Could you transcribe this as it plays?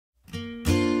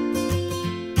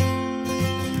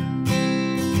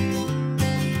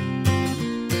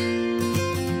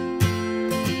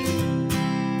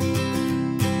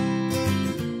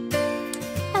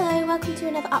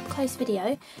up-close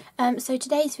video. So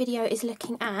today's video is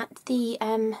looking at the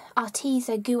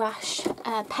Arteza Gouache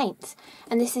paints,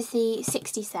 and this is the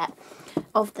 60 set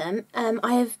of them.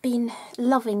 I have been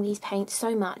loving these paints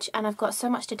so much, and I've got so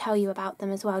much to tell you about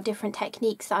them as well, different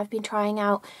techniques that I've been trying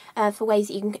out for ways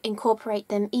that you can incorporate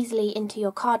them easily into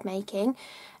your card making,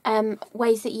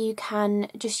 ways that you can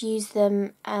just use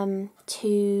them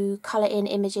to colour in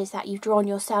images that you've drawn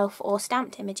yourself or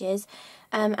stamped images,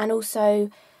 and also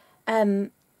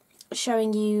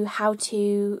showing you how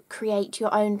to create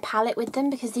your own palette with them,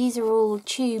 because these are all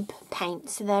tube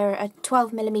paints. So they're a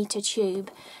 12mm tube,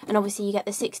 and obviously you get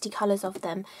the 60 colours of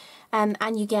them,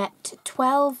 and you get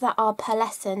 12 that are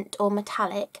pearlescent or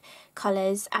metallic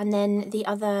colours, and then the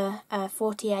other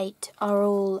 48 are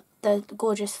all the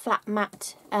gorgeous flat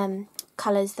matte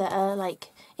colours that are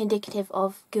like indicative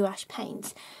of gouache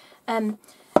paints.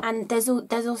 And there's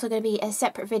also going to be a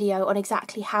separate video on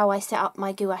exactly how I set up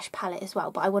my gouache palette as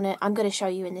well, but I'm going to show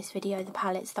you in this video the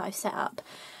palettes that I've set up.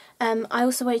 I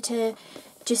also wanted to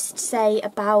just say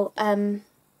about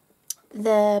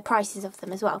the prices of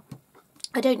them as well.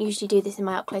 I don't usually do this in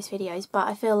my up-close videos, but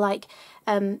I feel like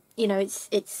you know,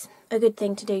 it's a good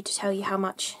thing to do to tell you how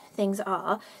much things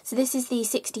are. So this is the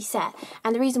 60 set,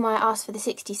 and the reason why I asked for the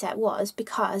 60 set was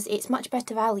because it's much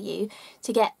better value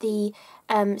to get the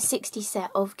 60 set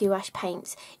of gouache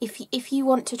paints. If you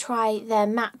want to try their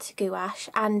matte gouache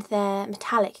and their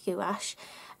metallic gouache,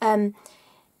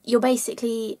 you're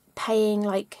basically paying,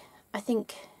 like, I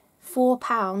think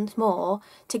 £4 more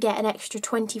to get an extra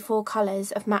 24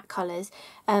 colours of matte colours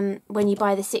when you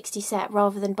buy the 60 set,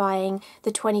 rather than buying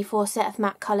the 24 set of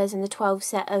matte colours and the 12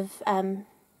 set of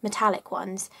metallic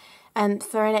ones.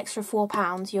 For an extra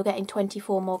 £4 you're getting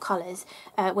 24 more colours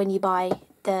when you buy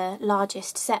the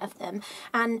largest set of them.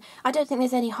 And I don't think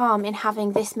there's any harm in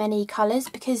having this many colours,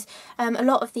 because a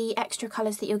lot of the extra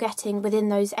colours that you're getting within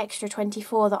those extra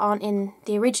 24 that aren't in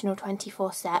the original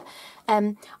 24 set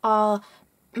are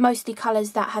mostly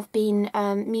colours that have been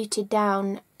muted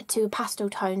down to pastel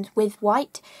tones with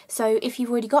white. So if you've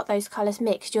already got those colours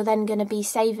mixed, you're then going to be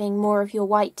saving more of your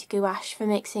white gouache for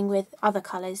mixing with other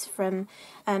colours from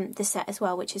the set as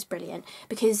well, which is brilliant,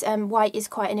 because white is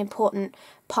quite an important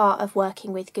part of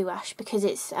working with gouache, because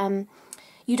it's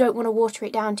you don't want to water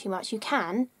it down too much. You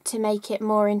can, to make it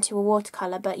more into a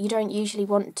watercolour, but you don't usually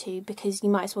want to, because you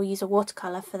might as well use a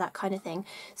watercolour for that kind of thing.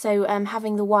 So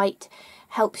having the white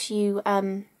helps you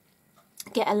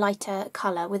get a lighter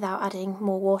colour without adding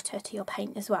more water to your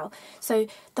paint as well. So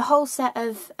the whole set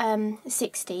of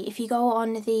 60, if you go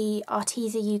on the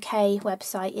Arteza UK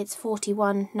website, it's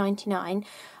 $41.99,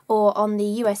 or on the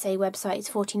USA website it's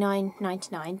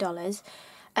 $49.99.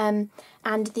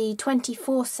 And the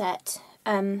 24 set,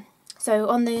 so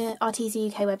on the Arteza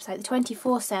UK website, the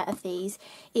 24 set of these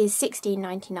is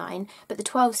 $16.99, but the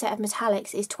 12 set of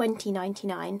metallics is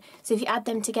 $20.99. So if you add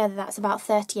them together, that's about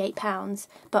 £38.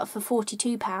 But for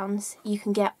 £42, you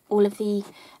can get all of the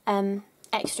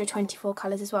extra 24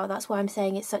 colours as well. That's why I'm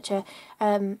saying it's such a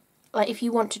like, if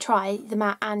you want to try the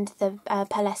matte and the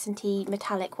pearlescent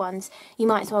metallic ones, you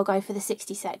might as well go for the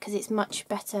 60 set, because it's much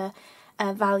better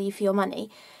value for your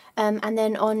money. And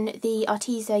then on the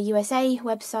Arteza USA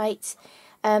website,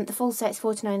 the full set is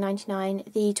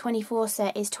 $49.99, the 24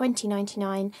 set is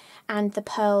 $20.99, and the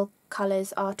pearl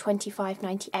colours are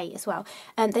 $25.98 as well.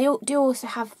 They do also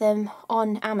have them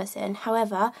on Amazon.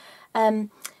 However,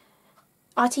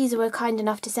 Arteza were kind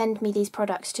enough to send me these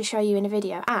products to show you in a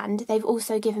video, and they've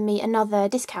also given me another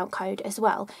discount code as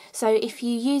well. So if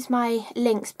you use my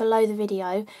links below the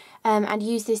video and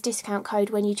use this discount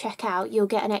code when you check out, you'll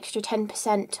get an extra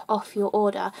 10% off your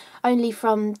order, only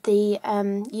from the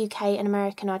UK and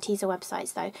American Arteza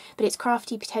websites though. But it's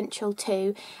CRaFTi Potential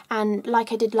 2, and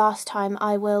like I did last time,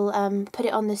 I will put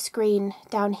it on the screen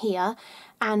down here,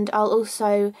 and I'll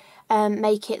also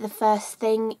make it the first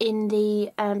thing in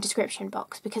the description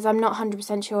box, because I'm not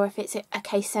 100% sure if it's a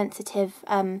case sensitive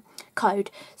code,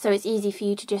 so it's easy for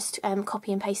you to just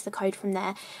copy and paste the code from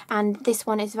there. And this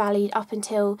one is valid up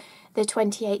until the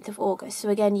 28th of August, so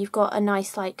again you've got a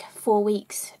nice like 4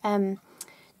 weeks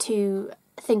to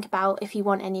think about if you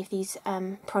want any of these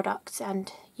products,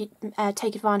 and you,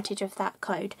 take advantage of that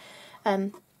code,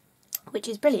 which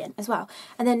is brilliant as well.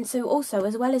 And then so also,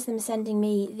 as well as them sending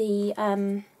me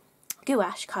the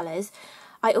gouache colours,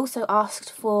 I also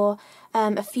asked for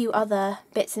a few other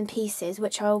bits and pieces,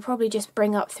 which I will probably just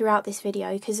bring up throughout this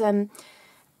video, because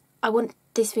I want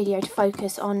this video to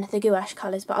focus on the gouache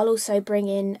colours, but I'll also bring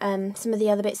in some of the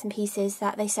other bits and pieces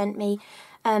that they sent me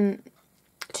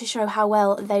to show how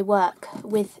well they work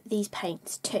with these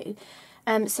paints too.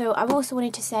 So I also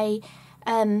wanted to say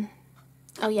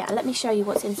oh yeah, let me show you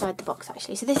what's inside the box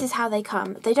actually. So this is how they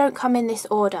come. They don't come in this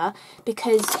order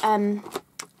because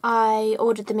I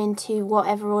ordered them into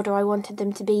whatever order I wanted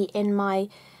them to be in my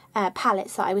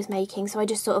palettes that I was making, so I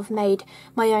just sort of made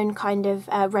my own kind of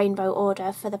rainbow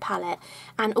order for the palette.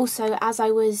 And also, as I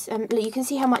was, you can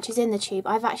see how much is in the tube.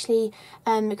 I've actually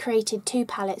created 2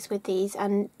 palettes with these,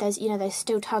 and there's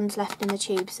still tons left in the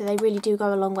tube, so they really do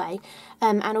go a long way.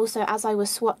 And also, as I was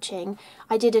swatching,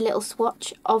 I did a little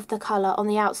swatch of the colour on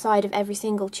the outside of every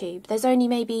single tube. There's only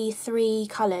maybe 3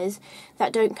 colours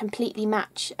that don't completely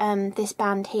match this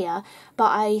band here,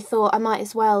 but I thought I might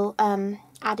as well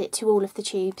add it to all of the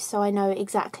tubes so I know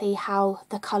exactly how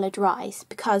the colour dries,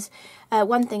 because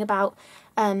one thing about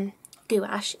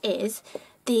gouache is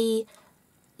the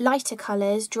lighter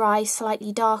colours dry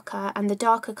slightly darker and the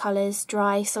darker colours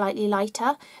dry slightly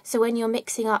lighter. So when you're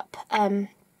mixing up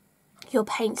your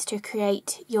paints to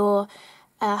create your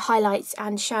highlights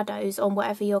and shadows on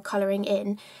whatever you're colouring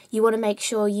in, you want to make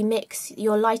sure you mix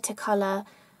your lighter colour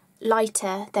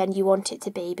lighter than you want it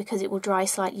to be, because it will dry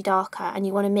slightly darker, and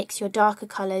you want to mix your darker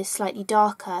colours slightly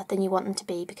darker than you want them to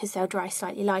be, because they'll dry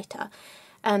slightly lighter.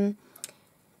 So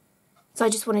I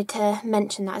just wanted to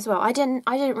mention that as well. I didn't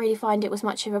really find it was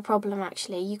much of a problem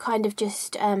actually. You kind of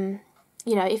just you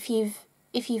know, if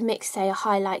you've mixed, say, a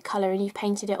highlight colour and you've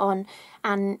painted it on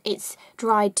and it's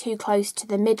dried too close to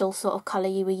the middle sort of colour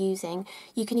you were using,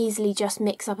 you can easily just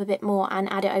mix up a bit more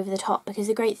and add it over the top, because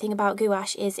the great thing about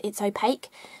gouache is it's opaque.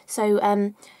 So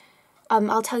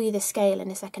I'll tell you the scale in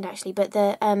a second actually, but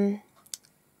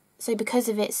so because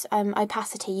of its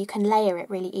opacity, you can layer it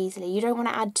really easily. You don't want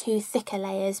to add too thicker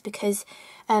layers because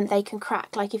they can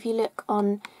crack. Like if you look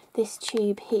on this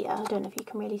tube here, I don't know if you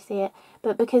can really see it,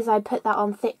 but because I put that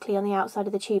on thickly on the outside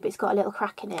of the tube, it's got a little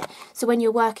crack in it. So when you're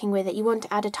working with it, you want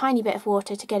to add a tiny bit of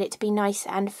water to get it to be nice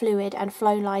and fluid and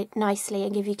flow nicely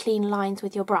and give you clean lines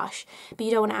with your brush. But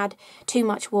you don't want to add too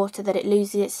much water that it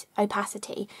loses its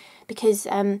opacity, because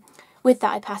with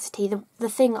that opacity, the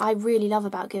thing I really love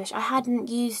about gouache, I hadn't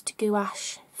used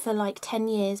gouache for like 10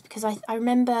 years, because I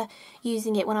remember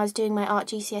using it when I was doing my art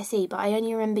GCSE, but I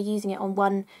only remember using it on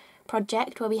one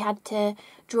project where we had to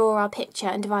draw our picture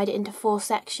and divide it into 4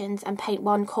 sections and paint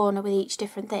one corner with each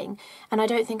different thing, and I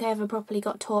don't think I ever properly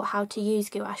got taught how to use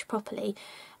gouache properly.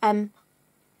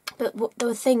 But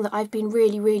the thing that I've been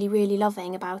really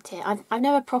loving about it, I've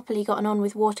never properly gotten on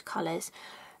with watercolours,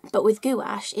 but with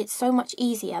gouache it's so much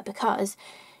easier because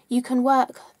you can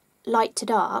work light to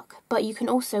dark, but you can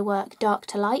also work dark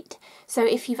to light. So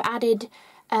if you've added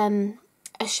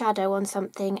a shadow on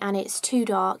something and it's too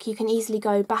dark, you can easily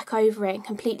go back over it and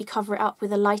completely cover it up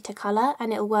with a lighter colour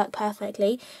and it'll work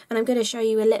perfectly. And I'm going to show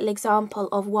you a little example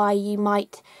of why you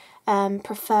might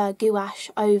prefer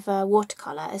gouache over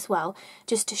watercolour as well,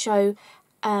 just to show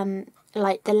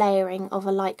like the layering of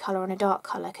a light colour on a dark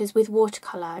colour, because with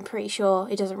watercolour I'm pretty sure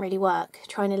it doesn't really work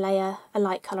trying to layer a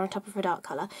light colour on top of a dark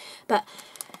colour. But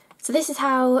so this is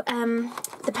how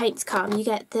the paints come. You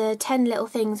get the 10 little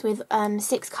things with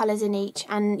 6 colours in each,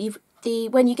 and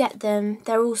when you get them,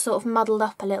 they're all sort of muddled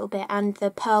up a little bit, and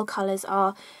the pearl colours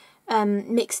are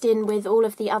mixed in with all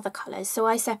of the other colours. So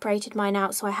I separated mine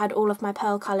out, so I had all of my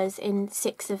pearl colours in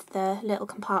 6 of the little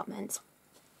compartments.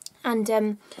 And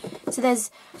so there's,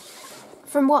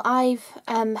 from what I've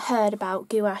heard about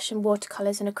gouache and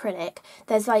watercolours and acrylic,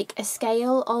 there's like a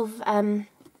scale of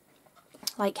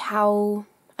like how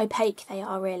opaque they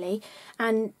are really,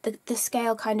 and the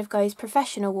scale kind of goes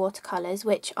professional watercolours,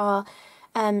 which are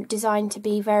designed to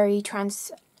be very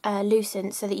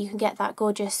translucent so that you can get that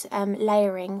gorgeous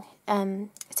layering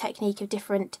technique of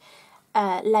different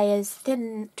layers,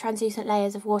 thin translucent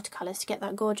layers of watercolours to get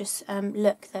that gorgeous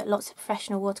look that lots of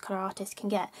professional watercolour artists can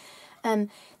get.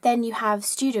 Then you have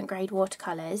student grade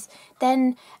watercolours.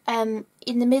 Then in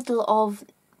the middle of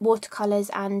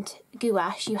watercolours and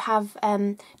gouache you have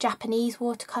Japanese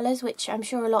watercolours, which I'm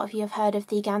sure a lot of you have heard of,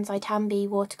 the Gansai Tambi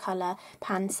watercolour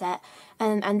pan set,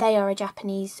 and they are a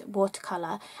Japanese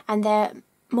watercolour, and they're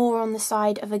more on the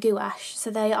side of a gouache, so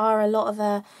they are a lot of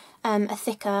a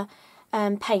thicker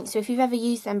paint. So if you've ever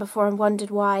used them before and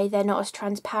wondered why they're not as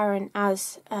transparent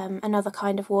as another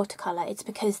kind of watercolour, it's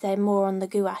because they're more on the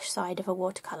gouache side of a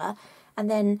watercolour. And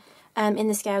then in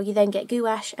the scale you then get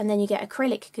gouache, and then you get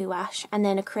acrylic gouache, and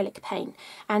then acrylic paint.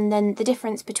 And then the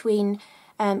difference between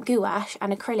gouache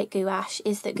and acrylic gouache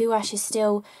is that gouache is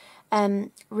still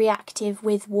reactive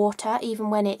with water even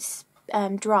when it's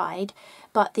dried,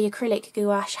 but the acrylic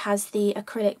gouache has the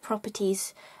acrylic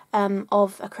properties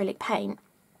of acrylic paint.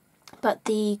 but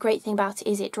the great thing about it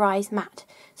is it dries matte.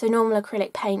 So normal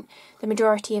acrylic paint, the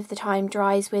majority of the time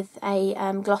dries with a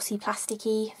glossy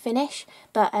plasticky finish,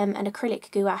 but an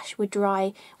acrylic gouache would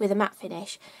dry with a matte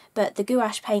finish. But the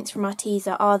gouache paints from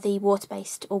Arteza are the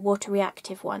water-based or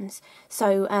water-reactive ones.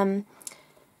 So,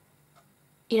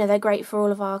 you know, they're great for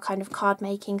all of our kind of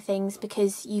card-making things,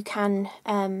 because you can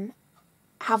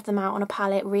have them out on a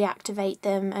palette, reactivate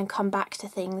them, and come back to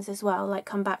things as well, like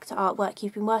come back to artwork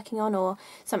you've been working on, or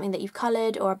something that you've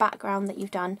coloured, or a background that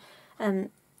you've done.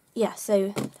 Yeah,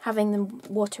 so having them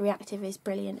water reactive is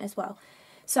brilliant as well.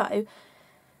 So,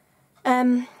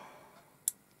 a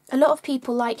lot of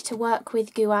people like to work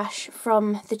with gouache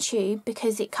from the tube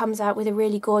because it comes out with a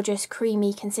really gorgeous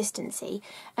creamy consistency.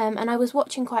 And I was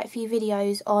watching quite a few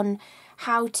videos on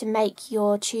how to make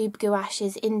your tube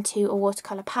gouaches into a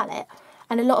watercolour palette.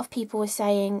 And a lot of people were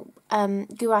saying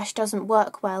gouache doesn't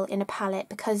work well in a palette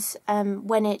because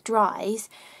when it dries,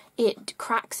 it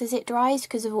cracks as it dries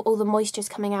because of all the moisture's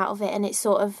coming out of it, and it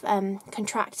sort of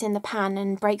contracts in the pan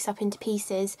and breaks up into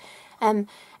pieces. And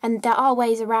there are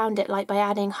ways around it, like by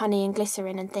adding honey and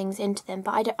glycerin and things into them,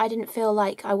 but I didn't feel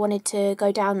like I wanted to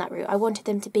go down that route. I wanted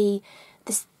them to be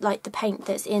this, like the paint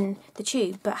that's in the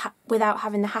tube, but without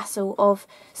having the hassle of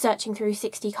searching through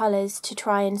 60 colours to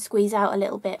try and squeeze out a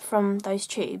little bit from those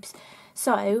tubes.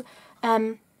 So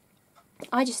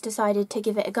I just decided to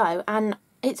give it a go, and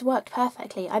it's worked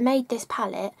perfectly. I made this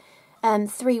palette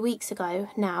 3 weeks ago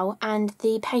now, and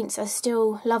the paints are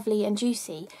still lovely and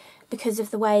juicy because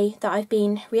of the way that I've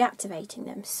been reactivating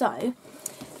them. So,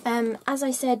 as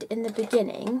I said in the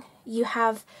beginning, you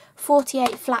have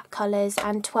 48 flat colours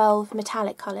and 12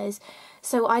 metallic colours.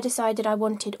 So I decided I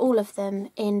wanted all of them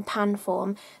in pan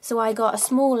form. So I got a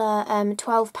smaller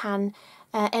 12 pan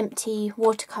empty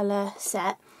watercolour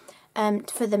set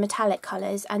for the metallic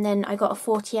colours, and then I got a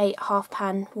 48 half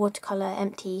pan watercolour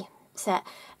empty set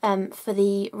for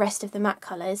the rest of the matte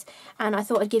colours. And I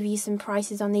thought I'd give you some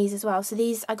prices on these as well. So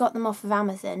these, I got them off of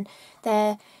Amazon.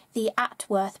 They're the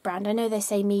Atworth brand. I know they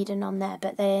say Meaden on there,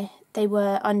 but they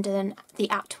were under the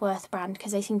Atworth brand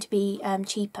because they seem to be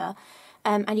cheaper.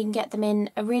 And you can get them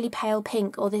in a really pale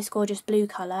pink or this gorgeous blue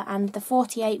colour, and the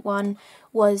 48 one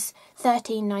was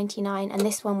 $13.99 and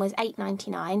this one was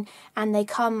 $8.99, and they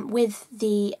come with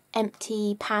the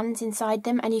empty pans inside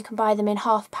them, and you can buy them in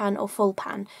half pan or full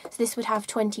pan. So this would have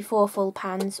 24 full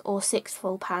pans or 6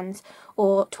 full pans,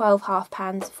 or 12 half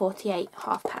pans, 48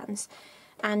 half pans.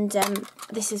 And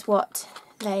this is what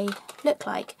they look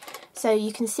like. So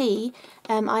you can see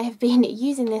I have been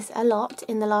using this a lot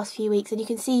in the last few weeks, and you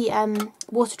can see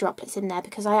water droplets in there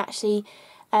because I actually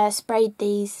sprayed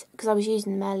these because I was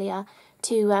using them earlier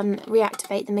to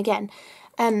reactivate them again.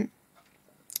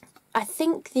 I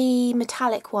think the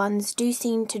metallic ones do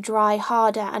seem to dry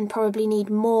harder and probably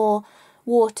need more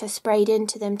water sprayed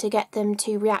into them to get them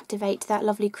to reactivate to that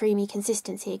lovely creamy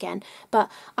consistency again,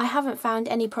 but I haven't found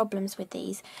any problems with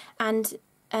these. And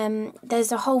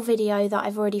there's a whole video that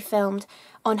I've already filmed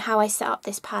on how I set up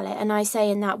this palette, and I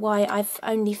say in that why I've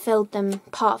only filled them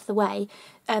part of the way,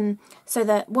 so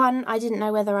that, one, I didn't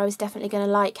know whether I was definitely going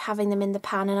to like having them in the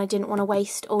pan, and I didn't want to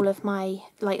waste all of my,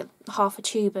 like, half a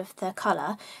tube of the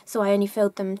colour, so I only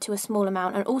filled them to a small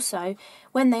amount. And also,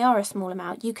 when they are a small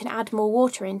amount, you can add more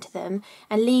water into them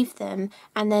and leave them,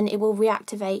 and then it will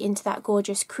reactivate into that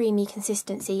gorgeous creamy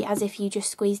consistency as if you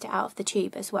just squeezed it out of the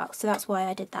tube as well. So that's why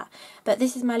I did that. But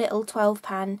this is my little 12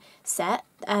 pan set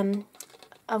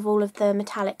of all of the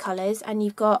metallic colours, and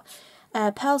you've got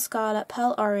pearl scarlet,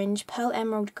 pearl orange, pearl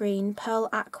emerald green, pearl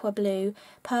aqua blue,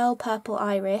 pearl purple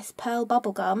iris, pearl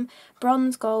bubblegum,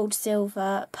 bronze gold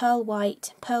silver, pearl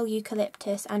white, pearl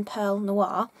eucalyptus, and pearl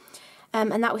noir.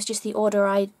 And that was just the order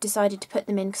I decided to put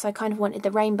them in because I kind of wanted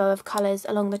the rainbow of colours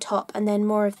along the top and then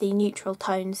more of the neutral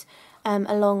tones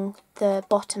along the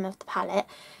bottom of the palette.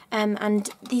 And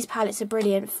these palettes are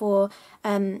brilliant for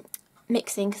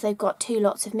mixing because they've got 2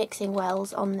 lots of mixing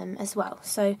wells on them as well.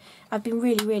 So I've been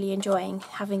really enjoying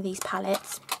having these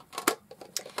palettes.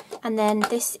 And then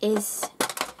this is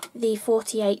the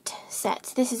 48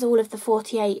 set. This is all of the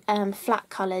 48 flat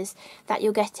colours that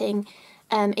you're getting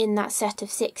in that set of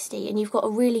 60, and you've got a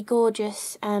really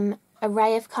gorgeous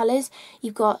array of colours.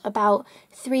 You've got about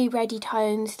 3 reddy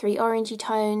tones, 3 orangey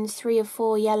tones, 3 or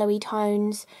 4 yellowy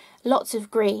tones, lots of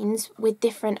greens with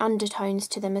different undertones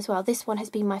to them as well. This one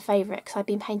has been my favourite because I've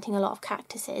been painting a lot of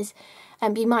cactuses.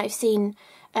 You might have seen,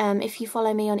 if you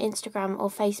follow me on Instagram or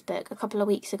Facebook, a couple of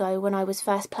weeks ago when I was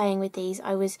first playing with these,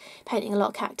 I was painting a lot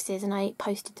of cactuses and I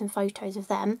posted some photos of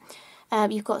them.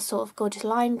 You've got sort of gorgeous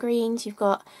lime greens, you've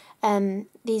got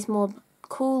these more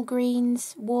cool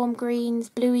greens, warm greens,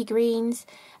 bluey greens.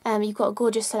 You've got a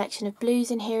gorgeous selection of blues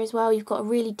in here as well. You've got a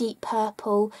really deep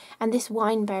purple, and this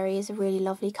wineberry is a really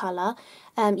lovely colour.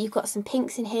 You've got some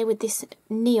pinks in here with this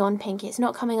neon pink. It's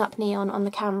not coming up neon on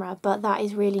the camera, but that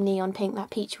is really neon pink, that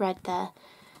peach red there.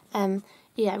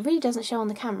 Yeah, it really doesn't show on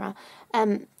the camera.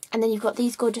 And then you've got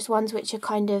these gorgeous ones which are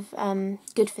kind of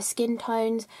good for skin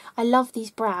tones. I love these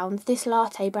browns. This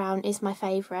latte brown is my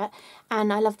favourite,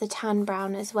 and I love the tan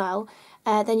brown as well.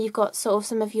 Then you've got sort of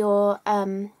some of your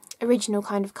original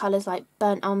kind of colours like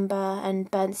burnt umber and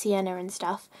burnt sienna and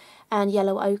stuff, and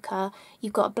yellow ochre.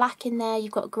 You've got black in there,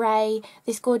 you've got grey,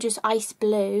 this gorgeous ice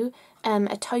blue,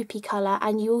 a taupey colour,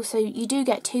 and you do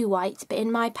get 2 whites, but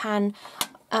in my pan,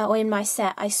 or in my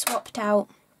set, I swapped out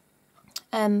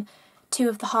 2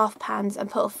 of the half pans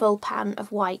and put a full pan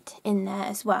of white in there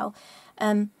as well.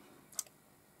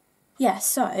 Yeah,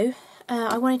 so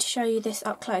I wanted to show you this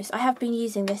up close. I have been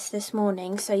using this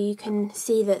morning, so you can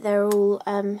see that they're all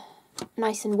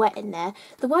nice and wet in there.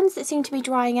 The ones that seem to be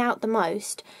drying out the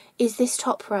most is this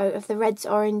top row of the reds,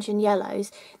 orange and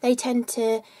yellows. They tend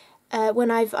to,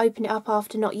 when I've opened it up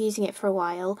after not using it for a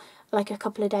while, like a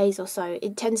couple of days or so,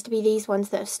 it tends to be these ones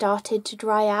that have started to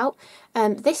dry out.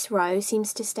 This row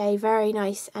seems to stay very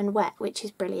nice and wet, which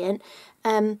is brilliant.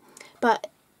 But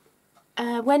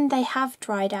when they have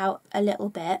dried out a little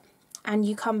bit and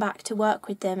you come back to work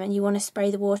with them and you want to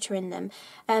spray the water in them,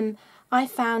 I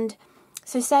found,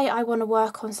 so say I want to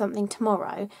work on something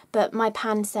tomorrow, but my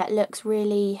pan set looks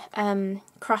really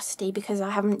crusty because I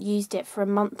haven't used it for a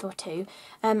month or 2.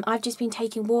 I've just been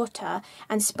taking water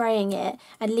and spraying it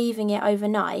and leaving it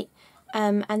overnight,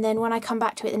 and then when I come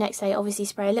back to it the next day, obviously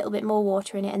spray a little bit more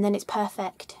water in it, and then it's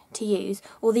perfect to use.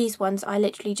 All these ones, I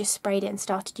literally just sprayed it and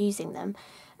started using them,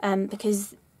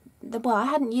 because I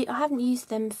haven't used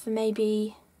them for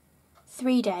maybe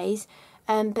 3 days.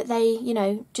 But they, you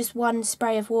know, just one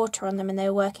spray of water on them and they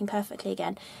were working perfectly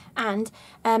again. And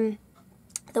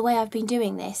the way I've been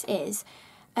doing this is,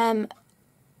 I've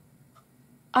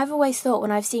always thought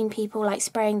when I've seen people like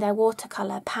spraying their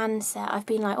watercolour pan set, I've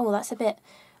been like, oh, that's a bit,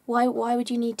 why would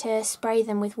you need to spray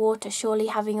them with water? Surely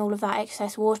having all of that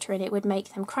excess water in it would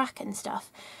make them crack and stuff.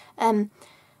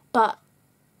 But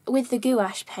with the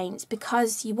gouache paints,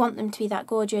 because you want them to be that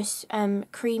gorgeous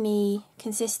creamy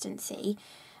consistency,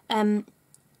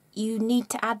 you need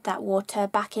to add that water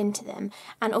back into them.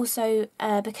 And also,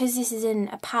 because this is in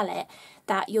a palette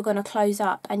that you're going to close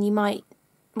up, and you might,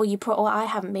 well, I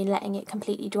haven't been letting it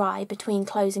completely dry between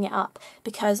closing it up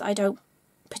because I don't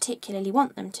particularly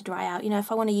want them to dry out. You know, if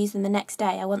I want to use them the next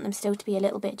day, I want them still to be a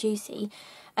little bit juicy.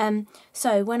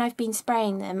 So when I've been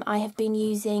spraying them, I have been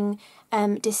using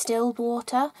distilled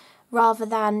water rather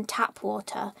than tap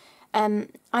water.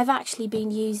 I've actually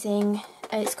been using,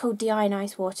 it's called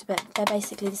deionized water, but they're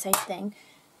basically the same thing.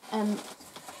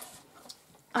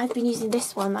 I've been using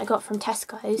this one that I got from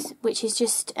Tesco's, which is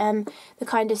just the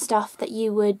kind of stuff that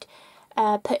you would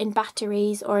put in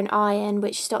batteries or an iron,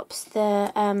 which stops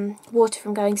the water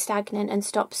from going stagnant and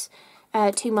stops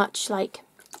too much, like,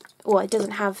 well, it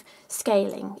doesn't have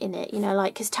scaling in it, you know,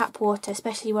 like, because tap water,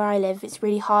 especially where I live, it's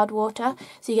really hard water,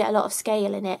 so you get a lot of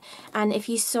scale in it. And if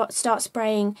you start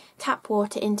spraying tap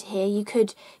water into here, you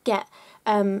could get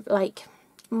like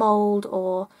mould,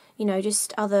 or, you know,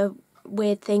 just other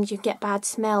weird things. You get bad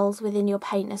smells within your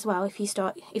paint as well if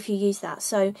you use that.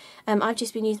 So I've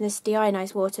just been using this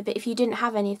deionized water, but if you didn't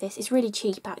have any of this, it's really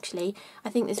cheap actually. I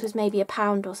think this was maybe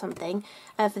 £1 or something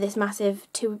for this massive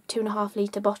 2.5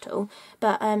 litre bottle.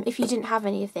 But if you didn't have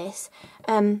any of this,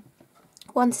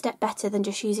 one step better than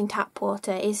just using tap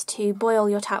water is to boil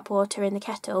your tap water in the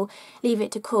kettle, leave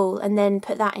it to cool, and then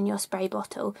put that in your spray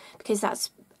bottle, because that's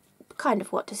kind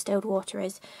of what distilled water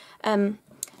is. And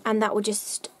that will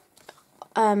just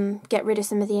get rid of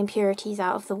some of the impurities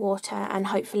out of the water, and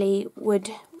hopefully it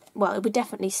would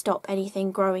definitely stop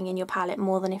anything growing in your palette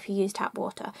more than if you use tap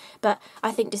water. But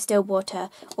I think distilled water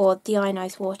or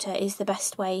deionized water is the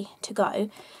best way to go,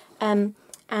 and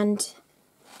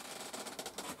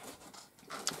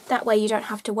that way you don't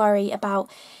have to worry about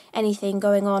anything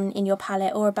going on in your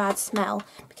palette or a bad smell,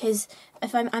 because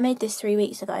if I made this 3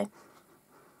 weeks ago,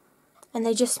 and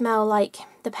they just smell like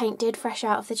the paint did fresh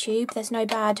out of the tube. There's no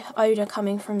bad odour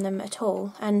coming from them at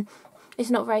all, and it's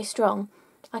not very strong.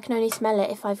 I can only smell it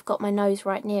if I've got my nose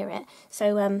right near it,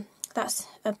 so that's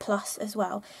a plus as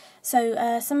well.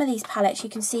 So some of these palettes, you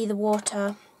can see the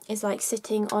water is like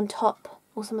sitting on top,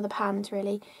 or some of the pans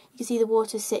really, you can see the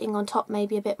water sitting on top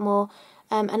maybe a bit more,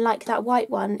 and like that white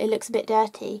one, it looks a bit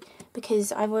dirty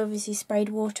because I've obviously sprayed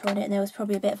water on it and there was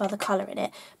probably a bit of other colour in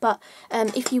it. But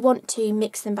if you want to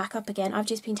mix them back up again, I've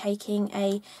just been taking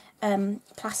a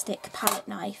plastic palette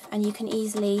knife, and you can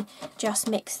easily just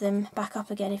mix them back up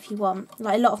again if you want.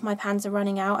 Like, a lot of my pans are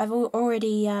running out. I've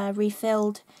already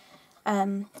refilled.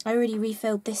 I already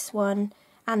refilled this one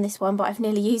and this one, but I've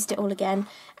nearly used it all again.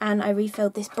 And I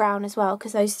refilled this brown as well,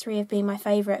 because those three have been my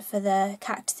favourite for the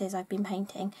cactuses I've been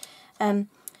painting.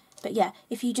 But yeah,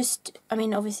 if you just, I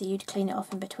mean, obviously you'd clean it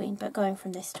off in between, but going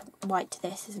from this white to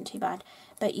this isn't too bad.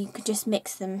 But you could just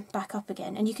mix them back up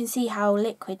again, and you can see how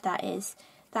liquid that is.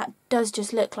 That does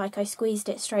just look like I squeezed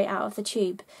it straight out of the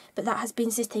tube, but that has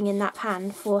been sitting in that pan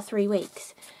for 3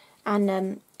 weeks,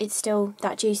 and it's still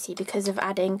that juicy because of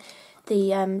adding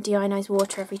the deionised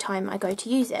water every time I go to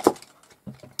use it.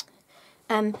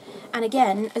 And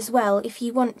again, as well, if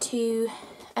you want to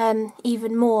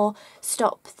even more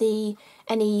stop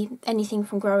anything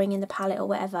from growing in the palette or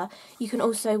whatever, you can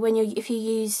also, if you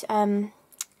use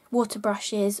water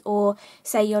brushes or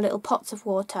say your little pots of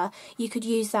water, you could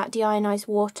use that deionised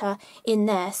water in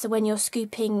there, so when you're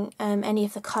scooping any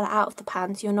of the colour out of the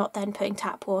pans, you're not then putting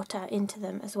tap water into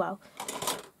them as well.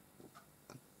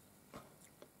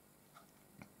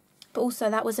 But also,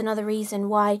 that was another reason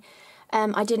why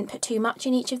I didn't put too much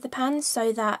in each of the pans,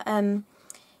 so that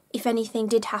if anything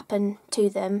did happen to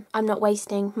them, I'm not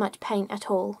wasting much paint at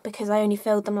all, because I only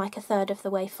filled them like 1/3 of the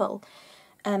way full.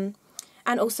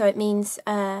 And also it means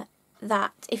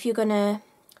that if you're going to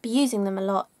be using them a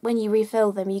lot, when you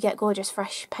refill them, you get gorgeous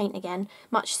fresh paint again,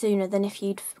 much sooner than if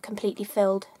you'd completely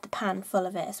filled the pan full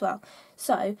of it as well.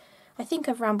 So, I think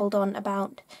I've rambled on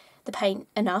about the paint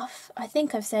enough. I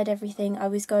think I've said everything I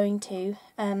was going to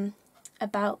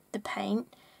about the paint.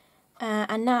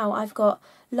 And now I've got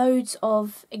loads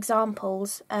of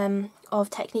examples of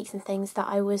techniques and things that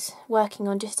I was working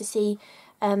on just to see.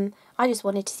 I just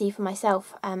wanted to see for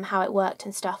myself how it worked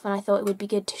and stuff, and I thought it would be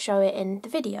good to show it in the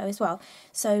video as well.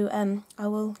 So I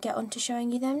will get on to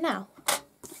showing you them now.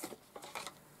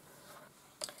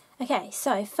 Okay,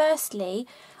 so firstly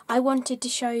I wanted to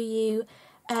show you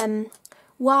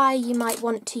why you might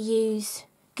want to use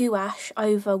gouache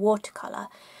over watercolour.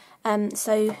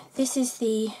 So this is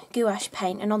the gouache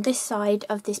paint, and on this side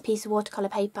of this piece of watercolour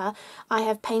paper I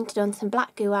have painted on some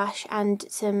black gouache and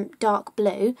some dark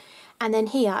blue, and then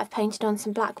here I've painted on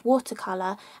some black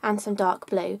watercolour and some dark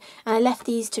blue, and I left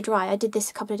these to dry. I did this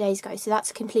a couple of days ago, so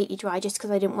that's completely dry, just because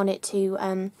I didn't want it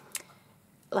to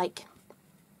like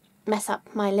mess up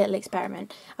my little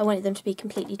experiment. I wanted them to be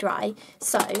completely dry.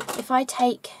 So if I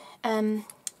take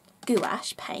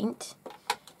gouache paint,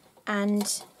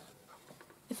 and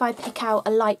if I pick out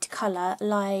a light colour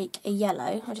like a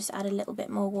yellow, I'll just add a little bit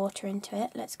more water into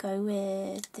it. Let's go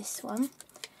with this one.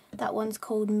 That one's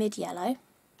called mid yellow,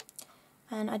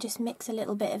 and I just mix a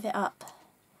little bit of it up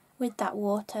with that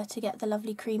water to get the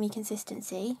lovely creamy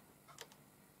consistency,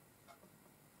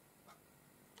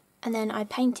 and then I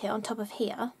paint it on top of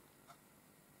here.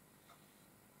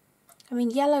 I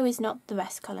mean, yellow is not the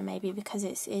best colour maybe, because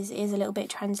it is a little bit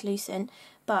translucent,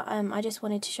 but I just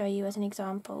wanted to show you as an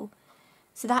example.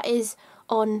 So that is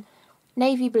on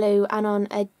navy blue and on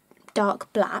a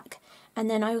dark black, and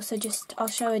then I also I'll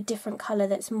show a different colour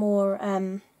that's more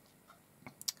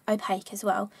opaque as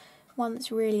well. One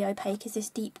that's really opaque is this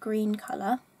deep green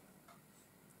colour.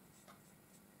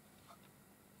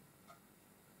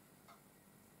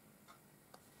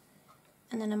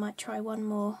 And then I might try one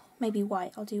more, maybe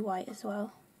white. I'll do white as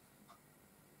well,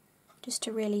 just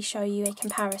to really show you a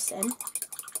comparison.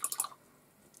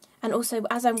 And also,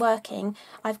 as I'm working,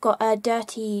 I've got a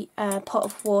dirty pot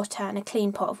of water and a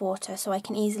clean pot of water, so I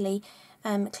can easily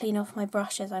clean off my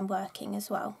brush as I'm working as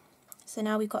well. So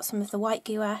now we've got some of the white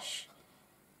gouache,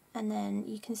 and then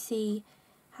you can see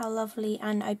how lovely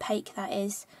and opaque that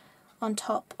is on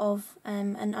top of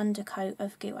an undercoat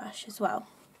of gouache as well.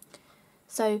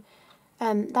 So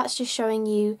that's just showing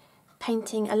you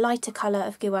painting a lighter colour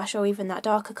of gouache, or even that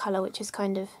darker colour which is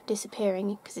kind of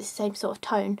disappearing because it's the same sort of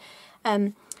tone,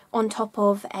 on top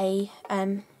of a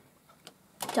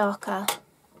darker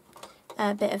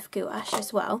bit of gouache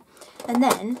as well. And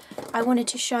then I wanted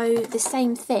to show the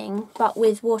same thing but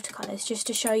with watercolours, just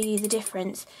to show you the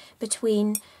difference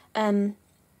between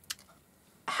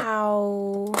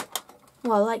how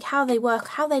they work,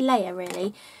 how they layer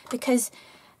really, because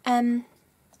I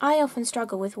often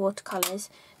struggle with watercolours,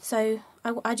 so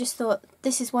I just thought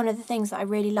this is one of the things that I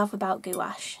really love about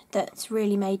gouache, that's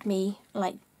really made me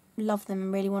like love them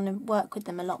and really want to work with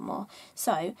them a lot more.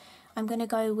 So I'm going to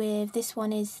go with, this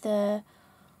one is the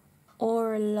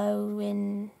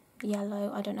Orlowin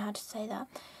yellow, I don't know how to say that.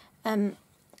 I'm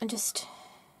just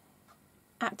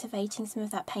activating some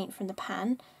of that paint from the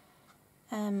pan.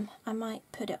 I might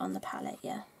put it on the palette,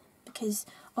 yeah, because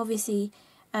obviously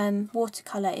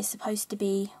watercolour is supposed to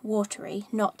be watery,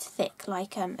 not thick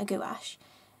like a gouache.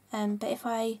 But if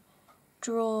I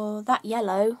draw that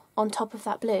yellow on top of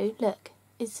that blue, look,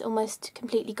 it's almost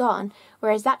completely gone,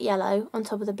 whereas that yellow on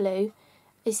top of the blue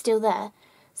is still there.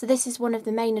 So this is one of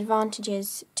the main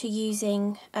advantages to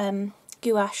using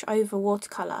gouache over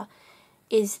watercolour,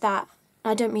 is that,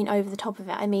 I don't mean over the top of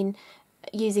it, I mean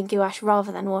using gouache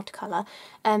rather than watercolour,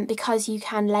 because you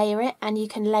can layer it, and you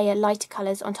can layer lighter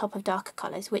colours on top of darker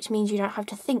colours, which means you don't have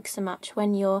to think so much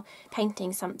when you're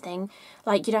painting something.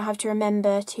 Like, you don't have to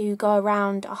remember to go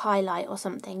around a highlight or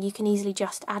something. You can easily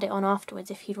just add it on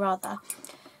afterwards if you'd rather.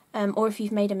 Or if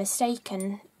you've made a mistake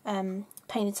and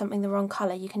painted something the wrong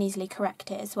colour, you can easily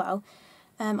correct it as well.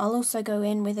 I'll also go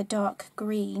in with a dark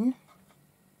green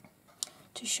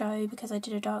to show, because I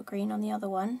did a dark green on the other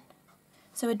one.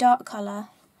 So a dark colour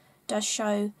does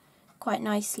show quite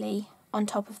nicely on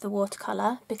top of the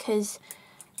watercolour, because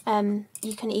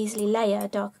you can easily layer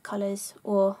darker colours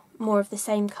or more of the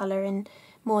same colour in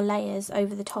more layers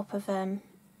over the top of a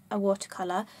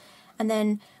watercolour. And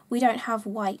then we don't have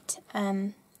white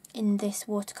in this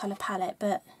watercolour palette,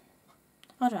 but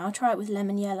I don't know, I'll try it with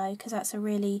lemon yellow, because that's a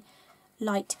really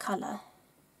light colour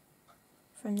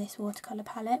from this watercolour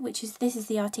palette, this is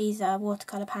the Arteza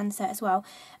watercolour pan set as well,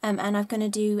 and I'm going to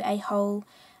do a whole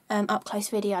up close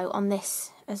video on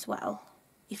this as well.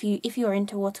 If you're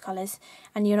into watercolours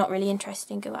and you're not really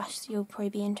interested in gouache, you'll probably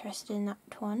be interested in that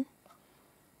one.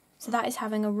 So that is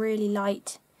having a really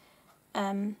light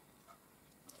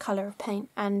colour of paint,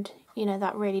 and you know,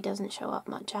 that really doesn't show up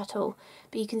much at all,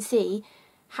 but you can see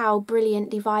how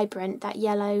brilliantly vibrant that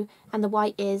yellow and the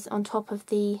white is on top of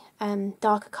the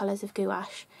darker colours of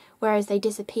gouache, whereas they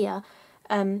disappear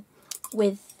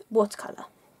with watercolour.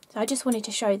 So I just wanted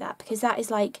to show that, because that is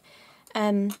like,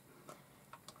 I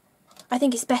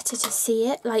think it's better to see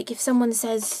it. Like, if someone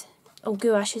says, oh,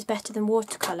 gouache is better than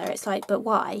watercolour, it's like, but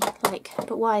why? Like,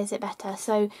 but why is it better?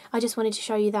 So I just wanted to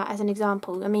show you that as an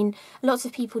example. I mean, lots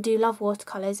of people do love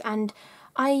watercolours, and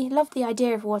I love the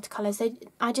idea of watercolours.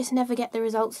 I just never get the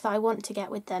results that I want to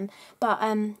get with them. But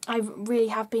I really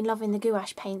have been loving the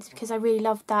gouache paints, because I really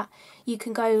love that you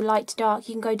can go light to dark,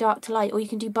 you can go dark to light, or you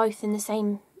can do both in the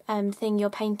same thing you're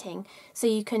painting. So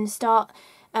you can start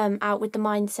out with the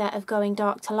mindset of going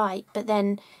dark to light, but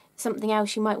then something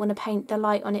else you might want to paint the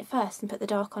light on it first and put the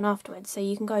dark on afterwards. So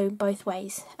you can go both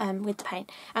ways with the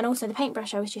paint. And also the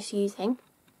paintbrush I was just using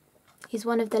is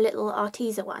one of the little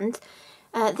Arteza ones.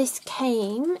 This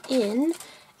came in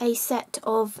a set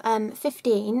of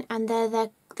 15, and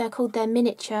they're called their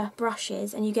miniature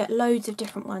brushes, and you get loads of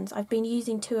different ones. I've been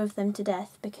using 2 of them to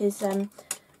death, because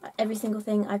every single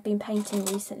thing I've been painting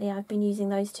recently I've been using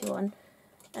those 2 on.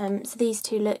 So these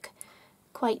 2 look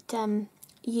quite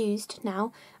used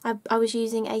now. I was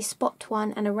using a spot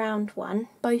one and a round one,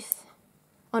 both,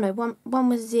 oh no, one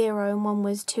was 0 and one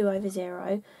was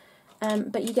 2/0.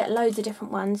 But you get loads of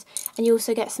different ones, and you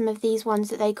also get some of these ones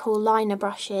that they call liner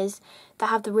brushes that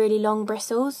have the really long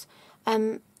bristles.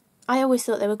 I always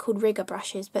thought they were called rigger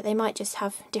brushes, but they might just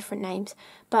have different names.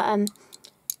 But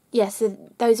yeah, so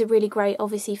those are really great,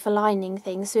 obviously, for lining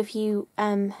things. So if you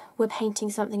were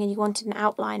painting something and you wanted an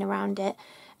outline around it,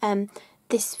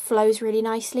 this flows really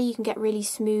nicely. You can get really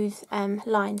smooth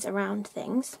lines around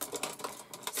things.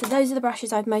 So those are the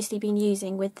brushes I've mostly been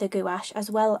using with the gouache,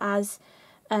 as well as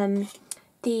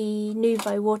the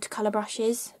Nouveau watercolour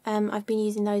brushes. I've been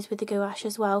using those with the gouache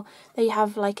as well. They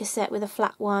have like a set with a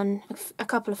flat one, a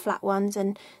couple of flat ones,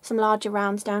 and some larger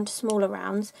rounds down to smaller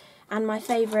rounds. And my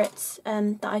favourites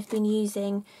that I've been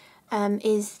using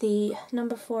is the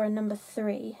number 4 and number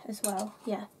 3 as well.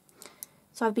 Yeah.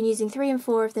 So I've been using 3 and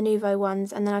 4 of the Nouveau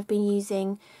ones, and then I've been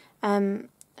using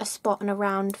a spot and a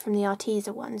round from the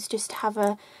Arteza ones, just to have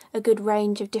a good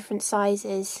range of different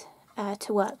sizes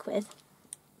to work with.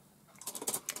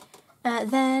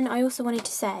 Then I also wanted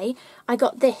to say I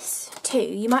got this too.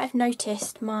 You might have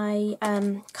noticed my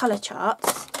colour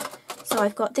charts. So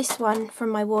I've got this one from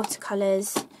my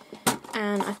watercolours,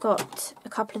 and I've got a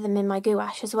couple of them in my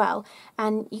gouache as well.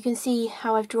 And you can see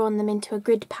how I've drawn them into a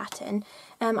grid pattern.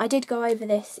 I did go over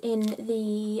this in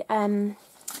the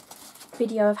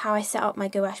video of how I set up my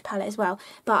gouache palette as well,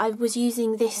 but I was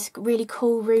using this really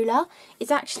cool ruler.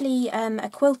 It's actually a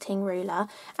quilting ruler,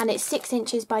 and it's 6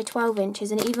 inches by 12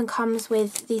 inches, and it even comes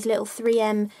with these little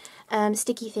 3M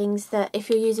sticky things that if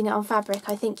you're using it on fabric,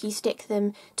 I think you stick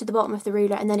them to the bottom of the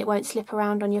ruler and then it won't slip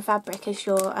around on your fabric as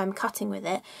you're cutting with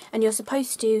it. And you're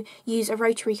supposed to use a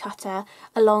rotary cutter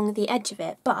along the edge of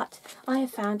it, but I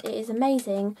have found it is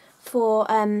amazing for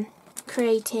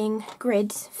creating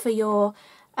grids for your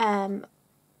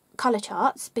colour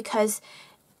charts, because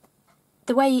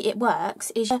the way it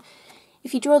works is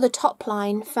if you draw the top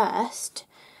line first,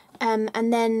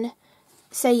 and then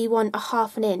say you want a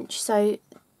 1/2 inch, so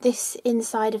this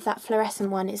inside of that fluorescent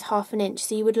one is 1/2 inch,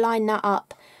 so you would line that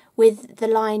up with the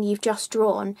line you've just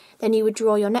drawn, then you would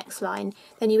draw your next line,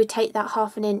 then you would take that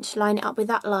 1/2 inch, line it up with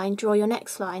that line, draw your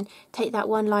next line, take that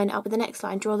one line up with the next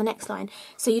line, draw the next line,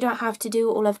 so you don't have to do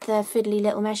all of the fiddly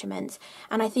little measurements.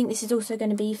 And I think this is also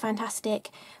going to be fantastic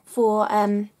for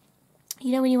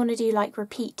you know, when you want to do like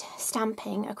repeat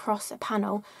stamping across a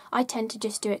panel. I tend to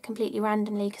just do it completely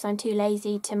randomly because I'm too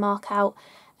lazy to mark out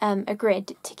a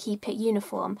grid to keep it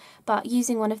uniform, but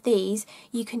using one of these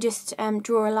you can just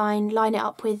draw a line, line it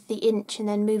up with the inch and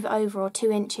then move it over, or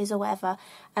 2 inches or whatever,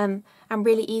 and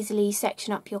really easily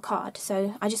section up your card.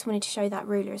 So I just wanted to show that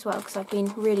ruler as well because I've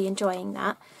been really enjoying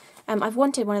that. I've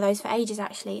wanted one of those for ages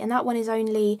actually, and that one is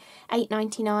only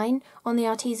 £8.99 on the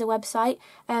Arteza website,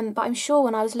 but I'm sure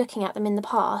when I was looking at them in the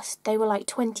past they were like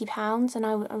 £20, and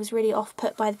I was really off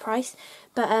put by the price,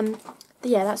 but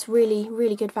yeah, that's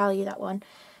really good value, that one.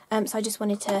 So I just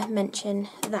wanted to mention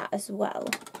that as well.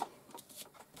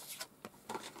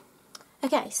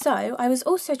 Okay, so I was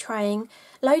also trying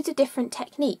loads of different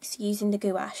techniques using the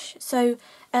gouache. So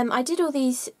I did all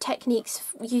these techniques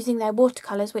using their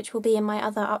watercolours, which will be in my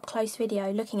other up close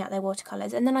video looking at their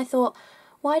watercolours, and then I thought,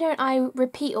 why don't I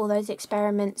repeat all those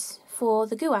experiments for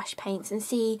the gouache paints and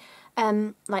see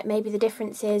like maybe the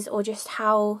differences or just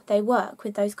how they work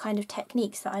with those kind of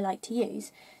techniques that I like to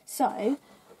use. So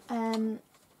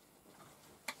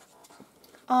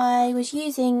I was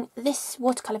using this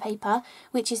watercolour paper,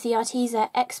 which is the Arteza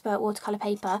Expert watercolour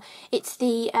paper. It's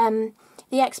the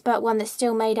Expert one that's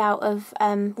still made out of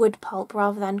wood pulp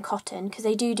rather than cotton, because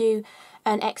they do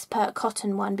an Expert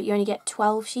cotton one, but you only get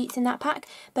 12 sheets in that pack.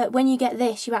 But when you get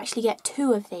this, you actually get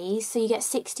 2 of these, so you get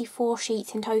 64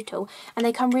 sheets in total, and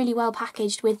they come really well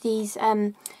packaged with these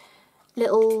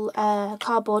little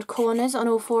cardboard corners on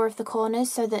all 4 of the corners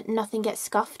so that nothing gets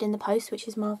scuffed in the post, which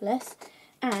is marvellous.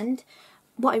 And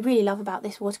what I really love about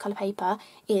this watercolour paper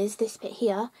is this bit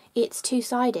here. It's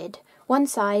 2-sided. One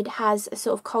side has a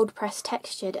sort of cold press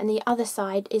textured, and the other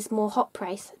side is more hot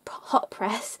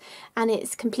press, and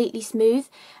it's completely smooth.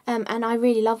 And I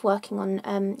really love working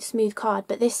on smooth card,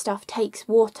 but this stuff takes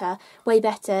water way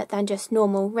better than just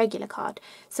normal regular card.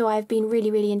 So I've been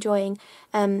really enjoying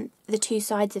the 2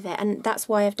 sides of it, and that's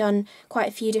why I've done quite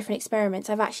a few different experiments.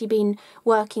 I've actually been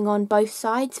working on both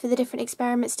sides for the different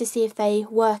experiments to see if they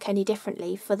work any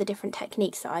differently for the different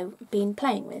techniques that I've been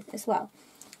playing with as well.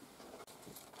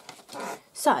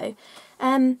 So,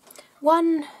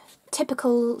 one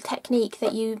typical technique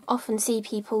that you often see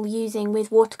people using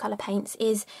with watercolour paints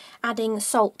is adding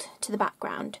salt to the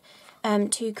background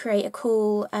to create a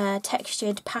cool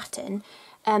textured pattern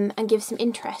and give some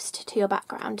interest to your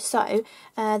background. So,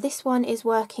 this one is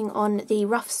working on the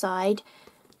rough side.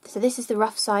 So this is the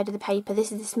rough side of the paper,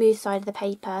 this is the smooth side of the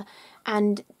paper,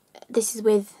 and this is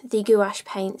with the gouache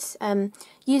paints,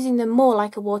 using them more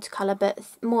like a watercolour, but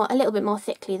a little bit more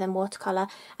thickly than watercolour,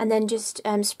 and then just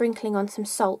sprinkling on some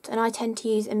salt. And I tend to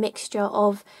use a mixture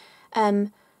of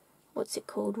what's it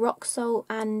called, rock salt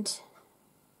and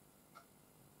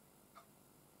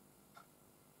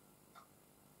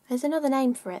there's another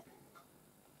name for it.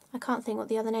 I can't think what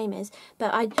the other name is,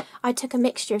 but I took a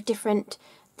mixture of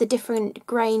the different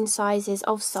grain sizes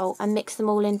of salt and mixed them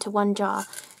all into one jar.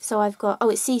 So I've got, oh,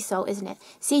 it's sea salt, isn't it?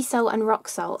 Sea salt and rock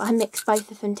salt. I mixed both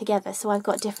of them together, so I've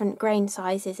got different grain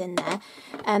sizes in there.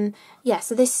 Yeah,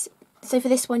 so for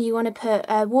this one you want to put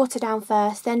water down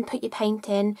first, then put your paint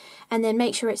in, and then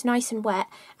make sure it's nice and wet,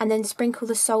 and then sprinkle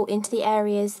the salt into the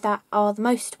areas that are the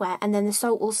most wet, and then the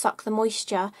salt will suck the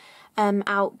moisture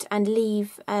out and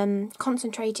leave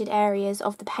concentrated areas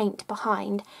of the paint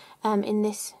behind in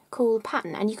this cool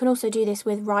pattern. And you can also do this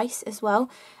with rice as well.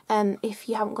 If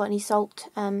you haven't got any salt,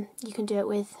 you can do it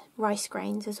with rice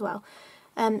grains as well.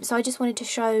 So I just wanted to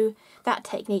show that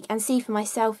technique and see for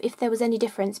myself if there was any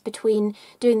difference between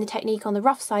doing the technique on the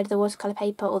rough side of the watercolour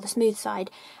paper or the smooth side.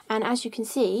 And as you can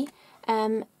see,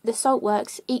 the salt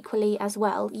works equally as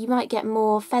well. You might get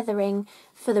more feathering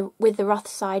with the rough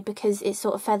side because it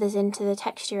sort of feathers into the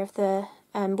texture of the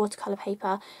watercolour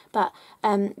paper, but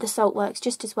the salt works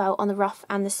just as well on the rough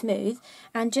and the smooth.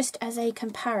 And just as a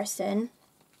comparison,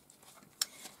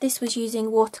 this was using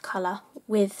watercolour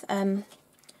with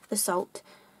the salt.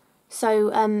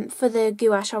 So for the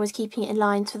gouache I was keeping it in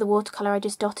lines, for the watercolour I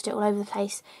just dotted it all over the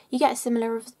place. You get a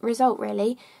similar result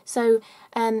really. So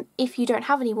if you don't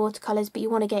have any watercolours but you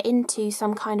want to get into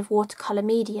some kind of watercolour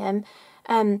medium,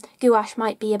 gouache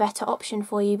might be a better option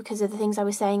for you because of the things I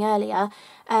was saying earlier,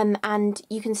 and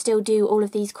you can still do all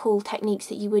of these cool techniques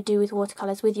that you would do with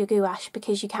watercolours with your gouache,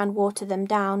 because you can water them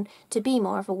down to be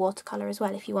more of a watercolour as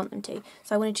well if you want them to.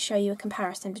 So I wanted to show you a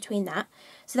comparison between that.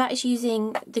 So that is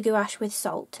using the gouache with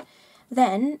salt.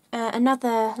 Then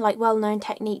another like well-known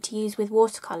technique to use with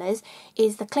watercolours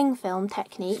is the cling film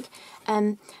technique,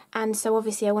 and so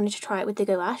obviously I wanted to try it with the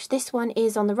gouache. This one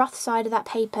is on the rough side of that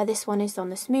paper, this one is on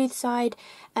the smooth side.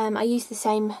 I use the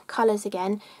same colours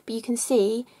again, but you can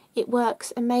see it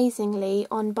works amazingly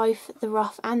on both the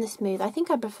rough and the smooth. I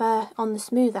think I prefer on the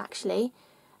smooth actually.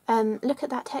 Look at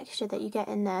that texture that you get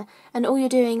in there, and all you're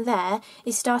doing there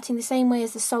is starting the same way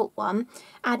as the salt one,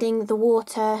 adding the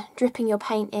water, dripping your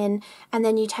paint in, and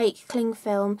then you take cling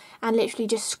film and literally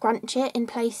just scrunch it in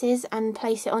places and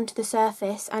place it onto the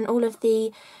surface, and all of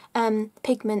the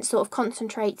pigment sort of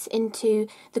concentrates into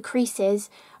the creases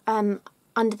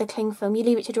under the cling film. You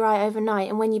leave it to dry overnight,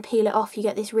 and when you peel it off you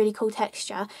get this really cool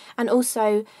texture. And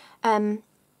also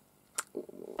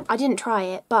I didn't try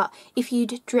it, but if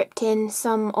you'd dripped in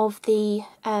some of the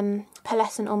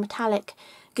pearlescent or metallic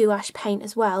gouache paint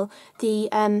as well, the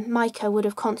mica would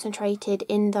have concentrated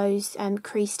in those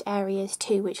creased areas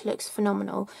too, which looks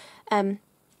phenomenal. But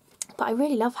I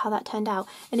really love how that turned out,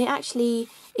 and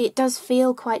it does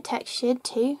feel quite textured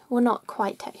too. Well, not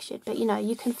quite textured, but you know,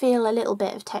 you can feel a little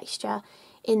bit of texture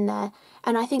in there,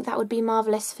 and I think that would be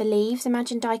marvellous for leaves.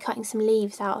 Imagine die cutting some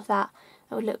leaves out of that.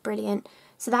 That would look brilliant.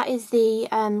 So that is the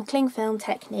cling film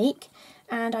technique,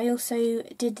 and I also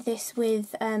did this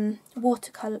with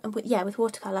watercolour. With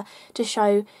watercolour to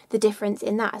show the difference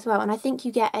in that as well. And I think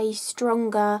you get a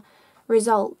stronger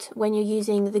result when you're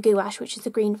using the gouache, which is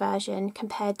the green version,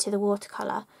 compared to the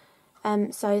watercolour.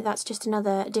 So that's just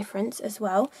another difference as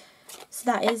well. So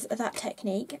that is that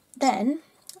technique. Then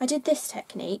I did this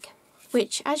technique,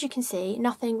 which, as you can see,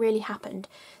 nothing really happened.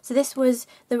 So this was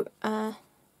the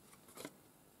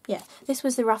this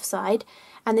was the rough side,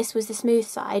 and this was the smooth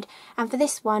side. And for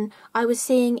this one, I was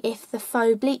seeing if the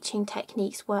faux bleaching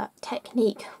technique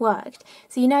worked.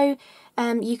 So you know,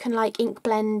 you can like ink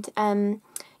blend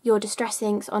your distress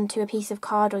inks onto a piece of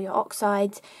card or your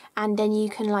oxides, and then you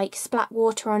can like splat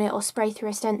water on it or spray through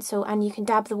a stencil, and you can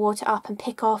dab the water up and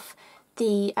pick off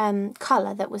the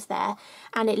colour that was there,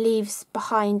 and it leaves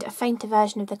behind a fainter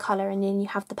version of the colour, and then you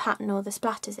have the pattern or the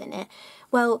splatters in it.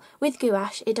 Well, with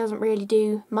gouache it doesn't really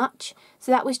do much,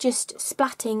 so that was just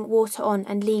splatting water on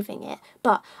and leaving it.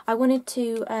 But I wanted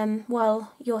to,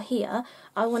 while you're here,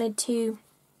 I wanted to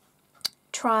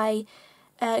try,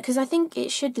 because I think it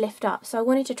should lift up, so I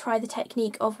wanted to try the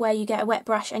technique of where you get a wet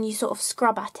brush and you sort of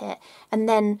scrub at it and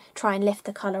then try and lift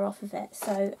the colour off of it.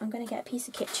 So I'm going to get a piece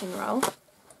of kitchen roll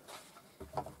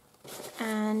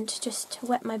and just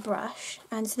wet my brush.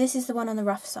 And so this is the one on the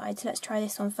rough side, so let's try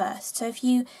this one first. So if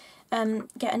you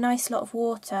get a nice lot of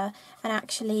water and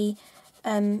actually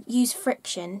use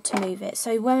friction to move it.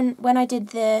 So when I did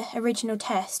the original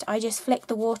test, I just flicked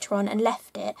the water on and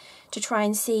left it to try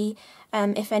and see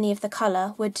if any of the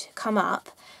colour would come up.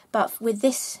 But with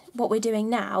this, what we're doing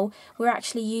now, we're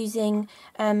actually using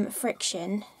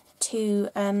friction to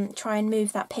try and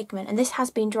move that pigment. And this has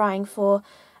been drying for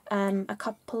a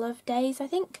couple of days, I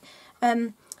think.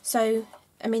 So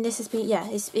I mean, this has been, yeah,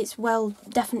 it's well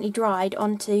definitely dried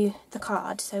onto the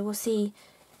card, so we'll see.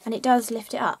 And it does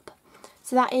lift it up,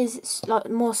 so that is like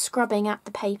more scrubbing at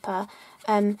the paper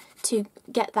to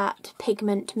get that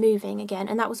pigment moving again.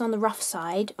 And that was on the rough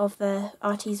side of the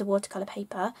Arteza watercolour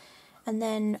paper. And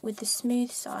then with the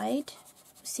smooth side,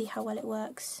 we'll see how well it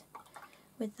works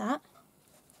with that.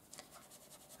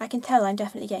 I can tell I'm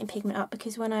definitely getting pigment up,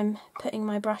 because when I'm putting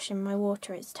my brush in my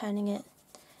water, it's turning it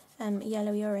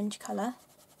yellowy orange colour.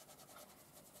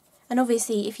 And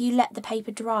obviously if you let the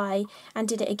paper dry and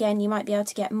did it again, you might be able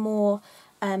to get more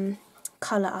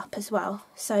colour up as well.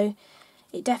 So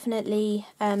it definitely,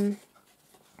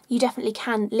 you definitely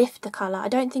can lift the colour. I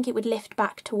don't think it would lift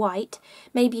back to white.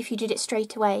 Maybe if you did it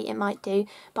straight away it might do,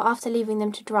 but after leaving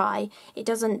them to dry it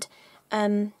doesn't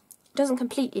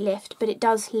completely lift, but it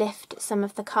does lift some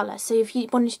of the colour. So if you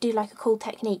wanted to do like a cool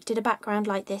technique, did a background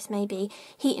like this maybe,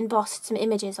 heat embossed some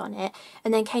images on it,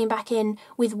 and then came back in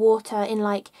with water in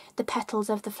like the petals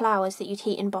of the flowers that you'd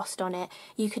heat embossed on it,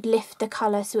 you could lift the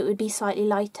colour so it would be slightly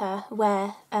lighter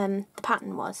where the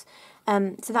pattern was.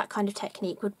 So that kind of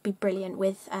technique would be brilliant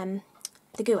with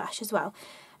the gouache as well.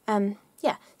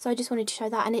 Yeah, so I just wanted to show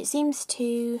that, and it seems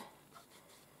to,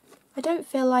 I don't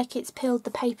feel like it's peeled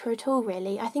the paper at all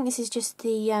really. I think this is just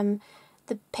the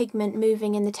pigment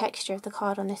moving in the texture of the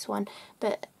card on this one,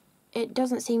 but it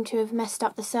doesn't seem to have messed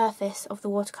up the surface of the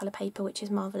watercolour paper, which is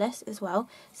marvellous as well.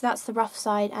 So that's the rough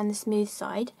side and the smooth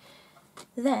side.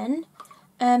 Then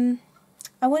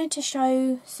I wanted to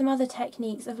show some other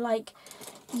techniques of like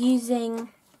using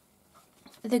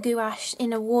the gouache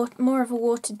in a more of a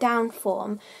watered down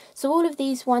form. So all of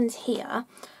these ones here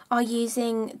are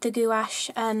using the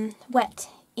gouache wet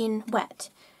in wet.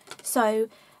 So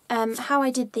how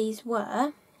I did these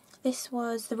were, this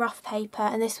was the rough paper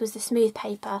and this was the smooth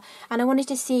paper, and I wanted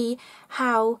to see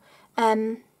how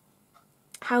the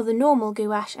normal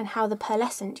gouache and how the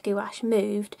pearlescent gouache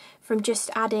moved from just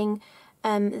adding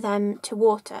them to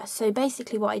water. So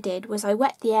basically what I did was I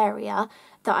wet the area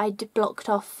that I'd blocked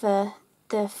off for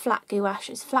the flat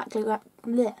gouache. It's flat gouache.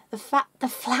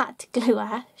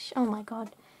 Oh my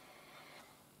god.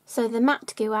 So the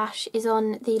matte gouache is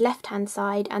on the left hand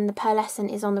side and the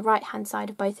pearlescent is on the right hand side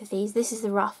of both of these. This is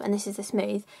the rough and this is the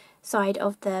smooth side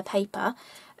of the paper.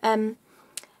 And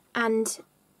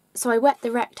so I wet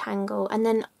the rectangle, and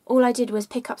then all I did was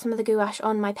pick up some of the gouache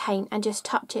on my paint and just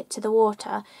touch it to the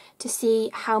water to see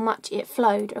how much it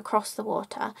flowed across the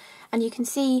water. And you can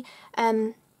see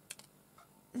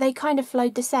they kind of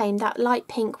flowed the same. That light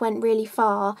pink went really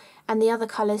far and the other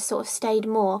colours sort of stayed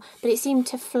more, but it seemed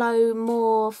to flow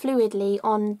more fluidly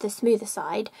on the smoother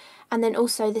side. And then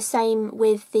also the same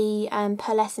with the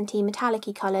pearlescent-y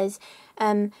metallic-y colours.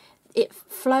 It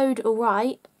flowed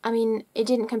alright. I mean, it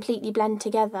didn't completely blend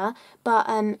together, but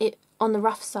it on the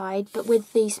rough side, but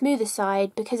with the smoother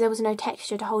side, because there was no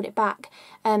texture to hold it back,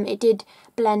 it did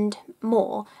blend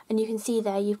more. And you can see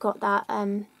there you've got that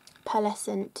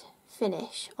pearlescent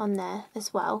finish on there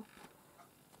as well.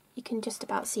 You can just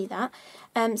about see that.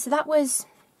 So that was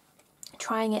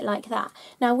trying it like that.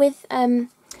 Now with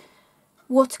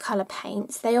watercolour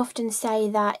paints, they often say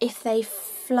that if they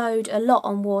flowed a lot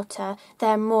on water,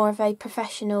 they're more of a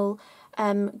professional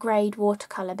grade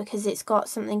watercolour, because it's got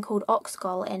something called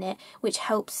oxgol in it, which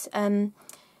helps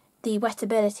the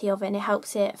wettability of it, and it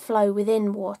helps it flow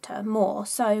within water more.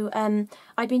 So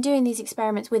I've been doing these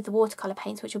experiments with the watercolour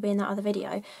paints, which will be in that other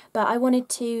video, but I wanted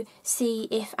to see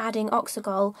if adding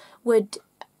oxgol would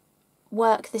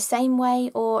work the same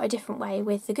way or a different way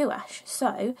with the gouache.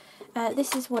 So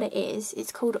this is what it is.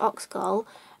 It's called oxgol,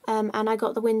 and I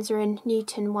got the Winsor &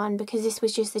 Newton one because this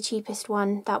was just the cheapest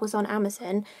one that was on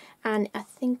Amazon, and I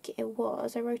think it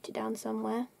was, I wrote it down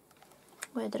somewhere.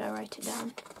 Where did I write it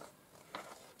down?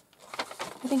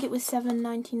 I think it was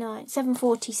 $7.99,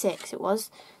 $7.46 it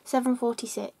was,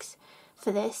 $7.46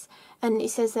 for this, and it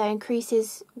says there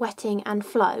increases wetting and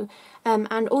flow,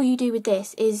 and all you do with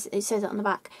this is, it says it on the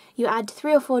back, you add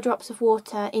 3 or 4 drops of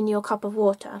water in your cup of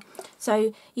water.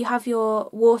 So you have your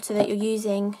water that you're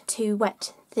using to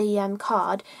wet the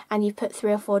card, and you put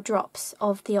 3 or 4 drops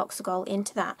of the oxgol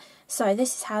into that. So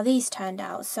this is how these turned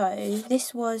out. So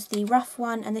this was the rough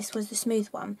one and this was the smooth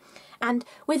one. And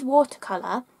with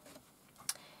watercolour,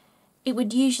 it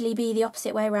would usually be the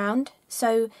opposite way around.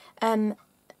 So adding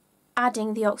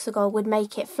the oxgol would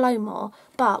make it flow more,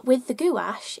 but with the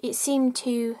gouache it seemed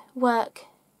to work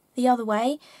the other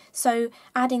way. So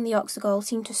adding the oxgol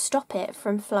seemed to stop it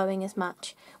from flowing as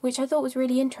much, which I thought was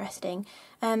really interesting.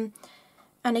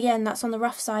 And again, that's on the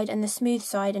rough side and the smooth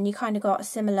side, and you kind of got a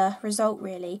similar result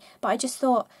really. But I just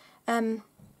thought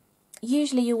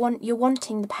usually you're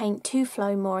wanting the paint to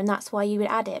flow more, and that's why you would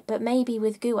add it. But maybe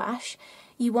with gouache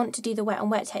you want to do the wet on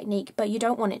wet technique, but you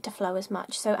don't want it to flow as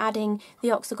much. So adding the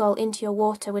oxgol into your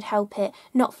water would help it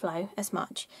not flow as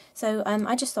much. So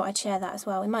I just thought I'd share that as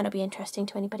well. It might not be interesting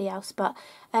to anybody else, but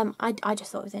I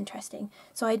just thought it was interesting.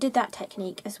 So I did that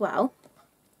technique as well.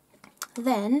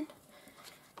 Then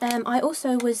I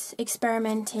also was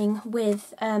experimenting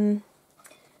with,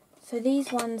 so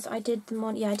these ones I did them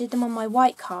on my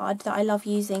white card that I love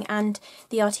using, and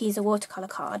the Arteza watercolour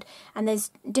card, and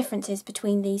there's differences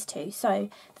between these two. So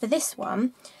for this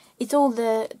one, it's all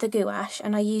the gouache,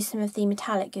 and I used some of the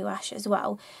metallic gouache as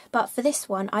well. But for this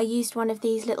one, I used one of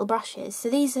these little brushes. So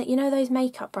these are, you know, those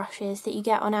makeup brushes that you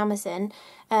get on Amazon,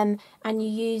 and you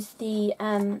use the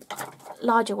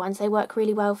larger ones. They work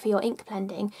really well for your ink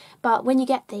blending. But when you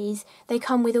get these, they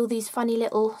come with all these funny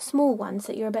little small ones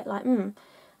that you're a bit like,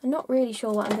 I'm not really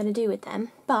sure what I'm going to do with them,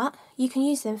 but you can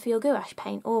use them for your gouache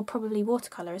paint, or probably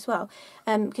watercolour as well,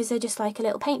 because they're just like a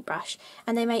little paintbrush,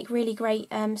 and they make really great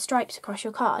stripes across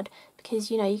your card,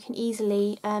 because, you know, you can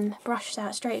easily brush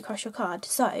that straight across your card.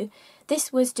 So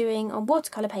this was doing on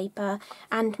watercolour paper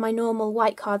and my normal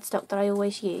white cardstock that I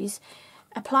always use,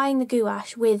 applying the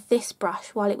gouache with this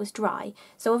brush while it was dry.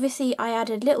 So obviously I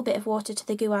added a little bit of water to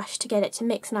the gouache to get it to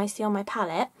mix nicely on my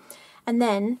palette, and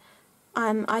then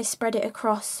I spread it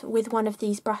across with one of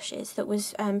these brushes that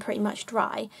was pretty much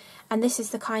dry, and this is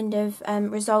the kind of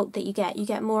result that you get. You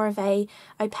get more of a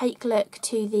opaque look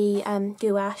to the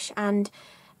gouache, and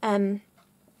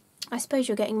I suppose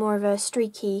you're getting more of a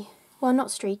streaky, well,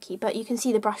 not streaky, but you can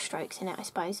see the brush strokes in it, I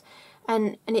suppose,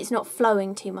 and it's not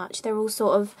flowing too much. They're all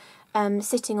sort of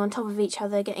sitting on top of each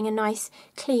other, getting a nice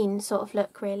clean sort of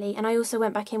look, really. And I also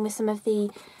went back in with some of the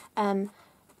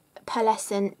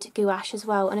pearlescent gouache as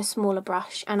well, and a smaller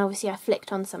brush, and obviously I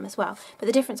flicked on some as well. But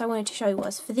the difference I wanted to show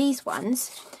was, for these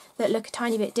ones that look a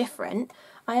tiny bit different,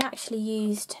 I actually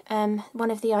used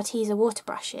one of the Arteza water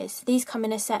brushes. These come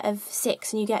in a set of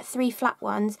 6, and you get 3 flat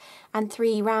ones and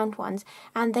 3 round ones,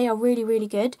 and they are really, really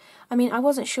good. I mean, I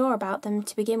wasn't sure about them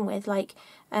to begin with, like,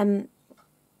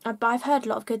 I've heard a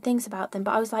lot of good things about them,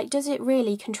 but I was like, does it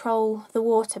really control the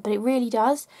water? But it really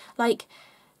does. Like,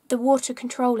 the water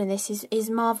control in this is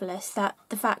marvellous. That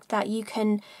the fact that you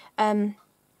can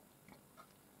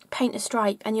paint a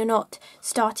stripe and you're not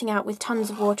starting out with tons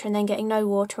of water and then getting no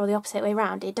water, or the opposite way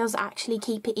around. It does actually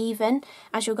keep it even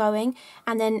as you're going,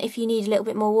 and then if you need a little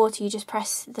bit more water, you just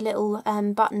press the little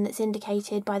button that's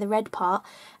indicated by the red part,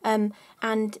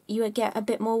 and you get a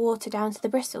bit more water down to the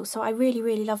bristles. So I really,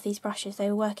 really love these brushes. They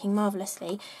were working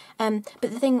marvellously. But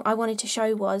the thing I wanted to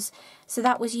show was, so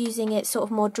that was using it sort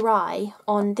of more dry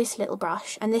on this little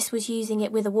brush, and this was using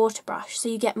it with a water brush, so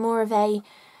you get more of a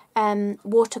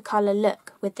watercolour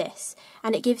look with this,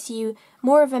 and it gives you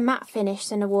more of a matte finish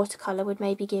than a watercolour would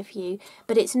maybe give you,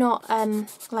 but it's not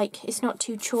like, it's not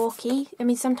too chalky. I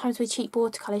mean, sometimes with cheap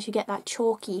watercolours you get that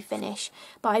chalky finish,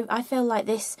 but I feel like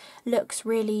this looks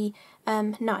really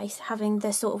nice, having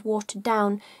the sort of watered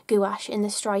down gouache in the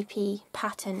stripy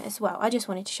pattern as well. I just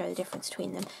wanted to show the difference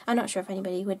between them. I'm not sure if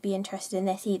anybody would be interested in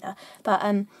this either, but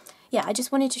yeah, I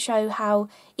just wanted to show how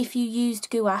if you used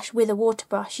gouache with a water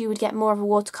brush, you would get more of a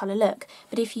watercolour look.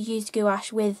 But if you used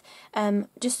gouache with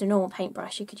just a normal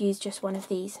paintbrush, you could use just one of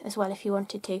these as well if you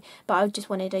wanted to. But I just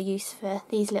wanted a use for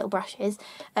these little brushes.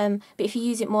 But if you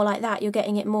use it more like that, you're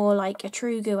getting it more like a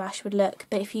true gouache would look.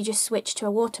 But if you just switch to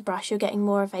a water brush, you're getting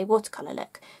more of a watercolour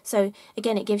look. So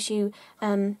again, it gives you...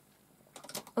 well,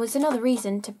 it's another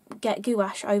reason to get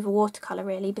gouache over watercolour,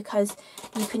 really, because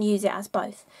you can use it as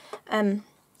both.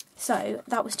 So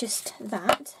that was just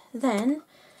that. Then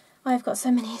I've got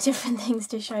so many different things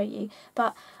to show you.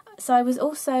 But so I was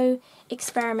also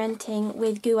experimenting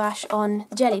with gouache on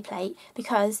the jelly plate,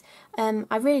 because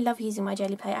I really love using my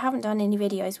jelly plate. I haven't done any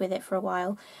videos with it for a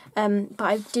while, but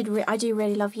I do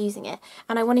really love using it,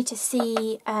 and I wanted to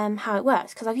see how it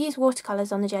works, because I've used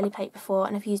watercolours on the jelly plate before,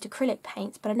 and I've used acrylic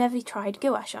paints, but I've never tried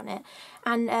gouache on it.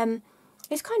 And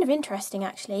it's kind of interesting,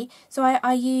 actually. So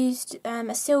I used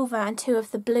a silver and 2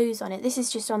 of the blues on it. This is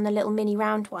just on the little mini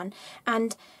round one.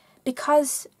 And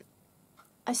because,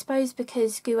 I suppose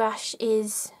because gouache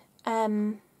is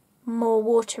more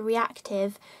water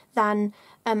reactive than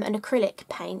an acrylic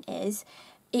paint is,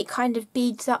 it kind of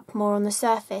beads up more on the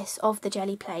surface of the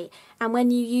jelly plate. And when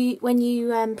you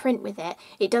print with it,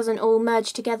 it doesn't all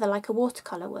merge together like a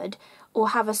watercolour would, or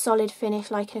have a solid finish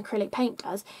like an acrylic paint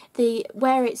does.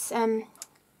 Where it's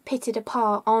pitted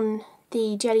apart on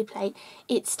the jelly plate,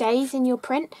 it stays in your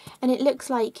print, and it looks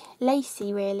like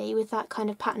lacy, really, with that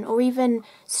kind of pattern. Or even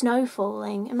snow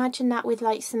falling. Imagine that with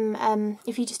like some,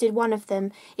 if you just did one of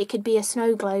them, it could be a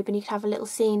snow globe and you could have a little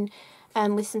scene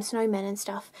with some snowmen and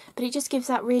stuff. But it just gives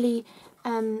that really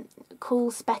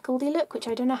cool speckledy look, which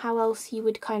I don't know how else you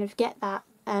would kind of get that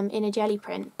in a jelly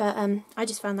print, but I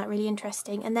just found that really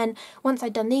interesting. And then once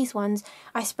I'd done these ones,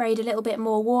 I sprayed a little bit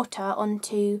more water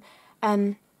onto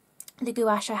the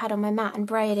gouache I had on my mat and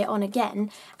braided it on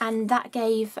again, and that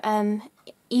gave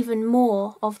even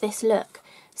more of this look.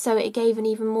 So it gave an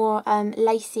even more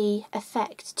lacy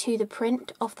effect to the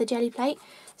print of the jelly plate.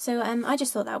 So I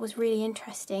just thought that was really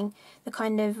interesting, the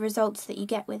kind of results that you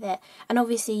get with it. And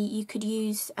obviously you could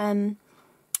use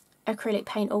acrylic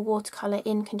paint or watercolour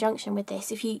in conjunction with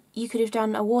this. If you could have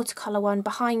done a watercolour one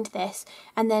behind this,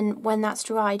 and then when that's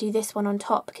dry do this one on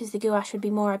top, because the gouache would be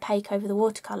more opaque over the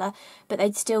watercolour, but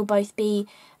they'd still both be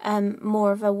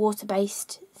more of a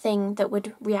water-based thing that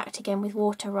would react again with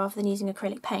water rather than using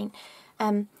acrylic paint.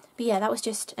 But yeah, that was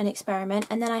just an experiment.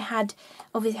 And then I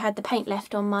obviously had the paint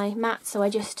left on my mat, so I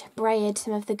just braided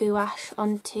some of the gouache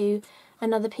onto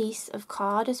another piece of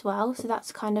card as well. So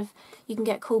that's kind of, you can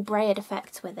get cool braid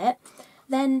effects with it.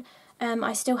 Then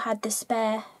I still had the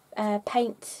spare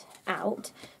paint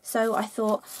out, so I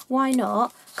thought, why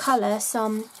not colour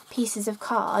some pieces of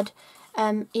card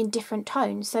in different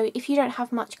tones? So if you don't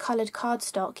have much coloured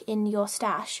cardstock in your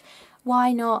stash,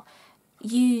 why not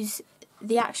use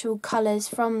the actual colours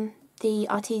from the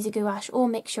Arteza Gouache or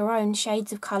mix your own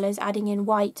shades of colours, adding in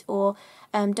white or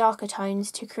darker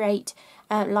tones to create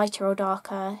lighter or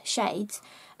darker shades,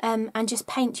 and just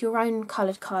paint your own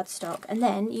coloured cardstock. And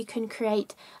then you can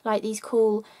create like these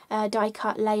cool die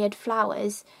cut layered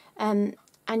flowers, and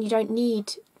you don't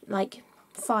need like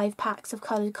 5 packs of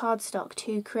coloured cardstock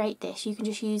to create this. You can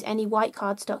just use any white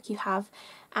cardstock you have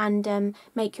and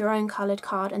make your own coloured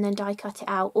card and then die cut it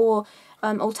out, or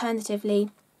alternatively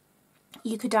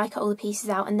you could die cut all the pieces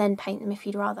out and then paint them if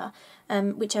you'd rather,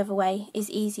 whichever way is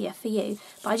easier for you.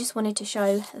 But I just wanted to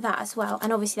show that as well,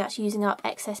 and obviously that's using up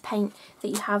excess paint that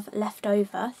you have left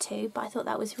over too, but I thought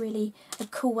that was really a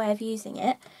cool way of using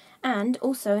it. And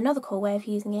also another cool way of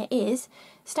using it is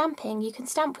stamping. You can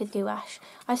stamp with gouache.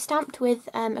 I've stamped with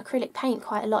acrylic paint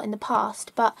quite a lot in the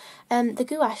past, but the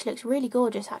gouache looks really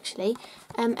gorgeous actually,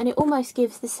 and it almost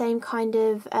gives the same kind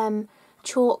of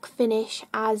chalk finish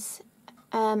as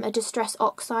a Distress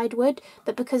Oxide would,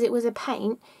 but because it was a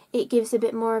paint, it gives a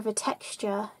bit more of a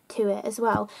texture to it as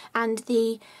well. And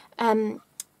the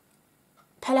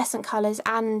pearlescent colours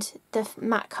and the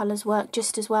matte colours work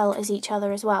just as well as each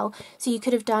other as well. So you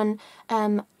could have done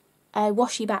a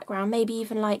washy background, maybe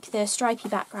even like the stripy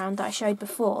background that I showed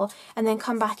before, and then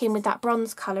come back in with that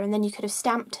bronze colour, and then you could have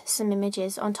stamped some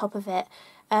images on top of it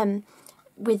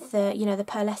with the, you know, the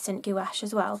pearlescent gouache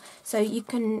as well. So you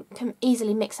can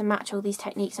easily mix and match all these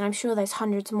techniques, and I'm sure there's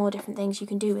hundreds more different things you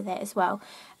can do with it as well.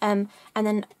 And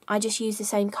then I just use the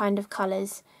same kind of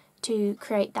colours to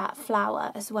create that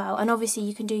flower as well. And obviously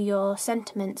you can do your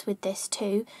sentiments with this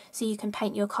too, so you can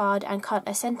paint your card and cut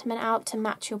a sentiment out to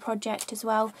match your project as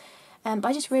well. But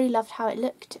I just really loved how it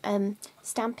looked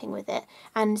stamping with it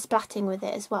and splatting with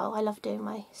it as well. I love doing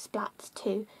my splats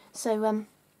too. So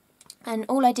and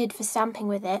all I did for stamping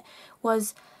with it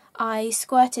was I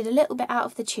squirted a little bit out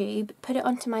of the tube, put it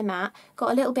onto my mat,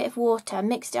 got a little bit of water,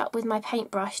 mixed it up with my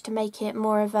paintbrush to make it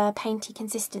more of a painty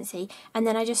consistency, and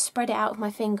then I just spread it out with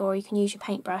my finger, or you can use your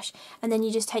paintbrush, and then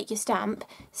you just take your stamp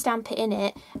it in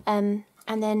it, and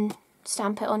then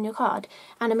stamp it on your card.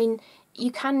 And I mean,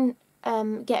 you can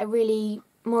get a really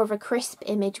more of a crisp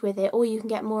image with it, or you can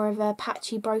get more of a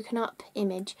patchy, broken up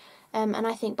image. And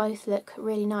I think both look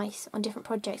really nice on different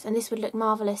projects, and this would look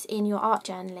marvellous in your art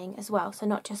journaling as well, so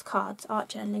not just cards, art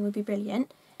journaling would be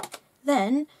brilliant.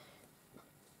 Then,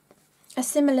 a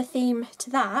similar theme to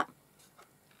that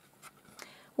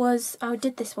was, I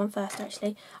did this one first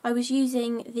actually, I was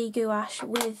using the gouache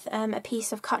with a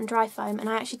piece of cut and dry foam, and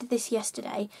I actually did this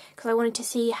yesterday because I wanted to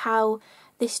see how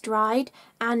this dried,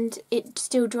 and it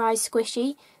still dries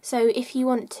squishy. So if you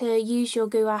want to use your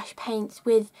gouache paints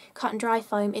with cut and dry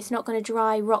foam, it's not going to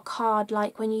dry rock hard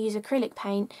like when you use acrylic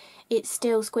paint. It's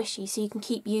still squishy, so you can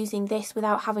keep using this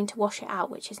without having to wash it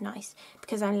out, which is nice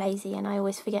because I'm lazy and I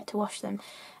always forget to wash them.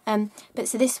 But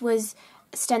so this was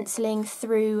stenciling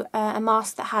through a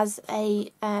mask that has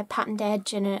a patterned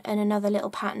edge and another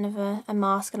little pattern of a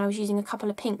mask, and I was using a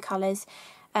couple of pink colours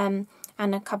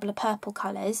and a couple of purple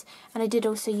colours, and I did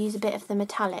also use a bit of the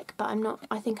metallic, but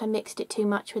I think I mixed it too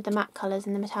much with the matte colours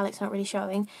and the metallic's not really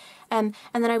showing. And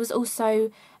then I was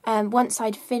also, once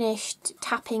I'd finished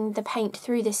tapping the paint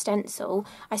through the stencil,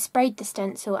 I sprayed the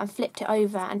stencil and flipped it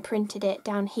over and printed it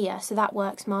down here, so that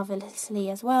works marvellously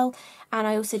as well. And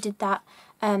I also did that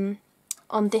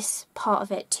on this part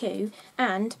of it too,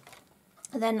 and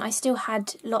then I still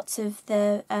had lots of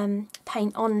the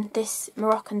paint on this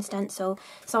Moroccan stencil,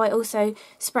 so I also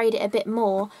sprayed it a bit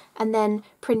more and then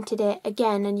printed it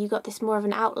again, and you got this more of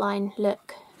an outline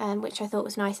look, which I thought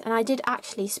was nice. And I did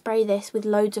actually spray this with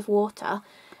loads of water,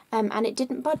 and it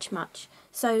didn't budge much.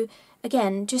 So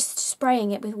again, just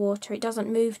spraying it with water, it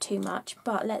doesn't move too much,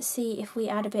 but let's see if we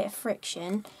add a bit of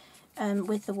friction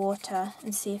with the water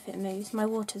and see if it moves. My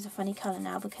water's a funny colour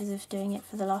now because of doing it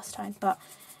for the last time, but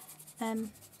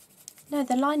no,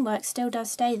 the line work still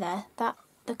does stay there.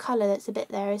 The colour that's a bit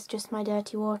there is just my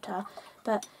dirty water,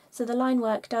 but so the line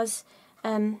work does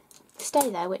stay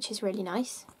there, which is really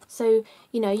nice. So,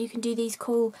 you know, you can do these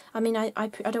cool, I mean, I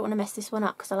don't want to mess this one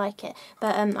up because I like it,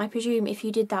 but I presume if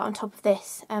you did that on top of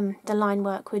this, the line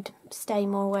work would stay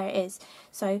more where it is.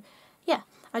 So yeah,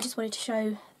 I just wanted to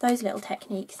show those little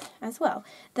techniques as well.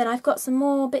 Then I've got some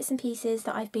more bits and pieces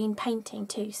that I've been painting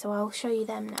too, so I'll show you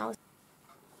them now.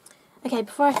 Okay,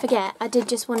 before I forget, I did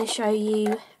just want to show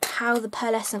you how the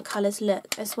pearlescent colours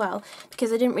look as well,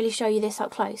 because I didn't really show you this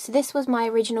up close. So this was my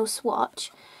original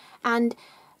swatch, and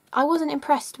I wasn't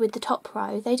impressed with the top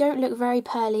row. They don't look very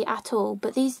pearly at all,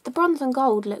 but the bronze and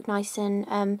gold look nice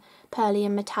and pearly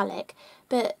and metallic.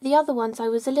 But the other ones I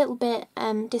was a little bit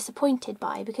disappointed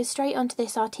by, because straight onto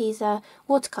this Arteza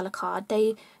watercolour card,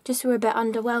 they just were a bit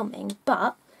underwhelming.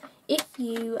 But if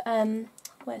you,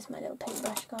 where's my little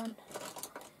paintbrush gone?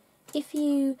 If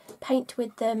you paint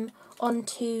with them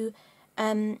onto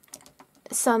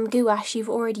some gouache you've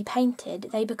already painted,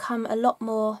 they become a lot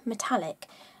more metallic.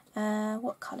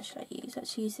 What colour should I use?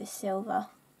 Let's use this silver.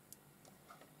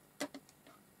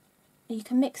 You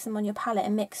can mix them on your palette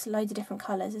and mix loads of different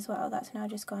colours as well. That's now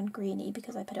just gone greeny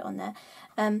because I put it on there.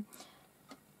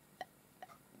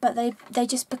 But they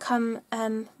just become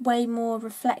way more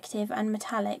reflective and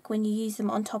metallic when you use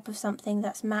them on top of something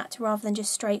that's matte rather than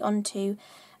just straight onto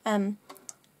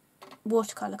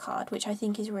watercolour card, which I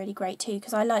think is really great too,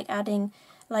 because I like adding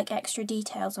like extra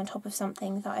details on top of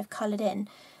something that I've coloured in.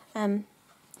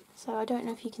 So I don't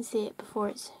know if you can see it before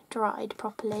it's dried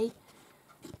properly,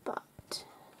 but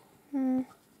maybe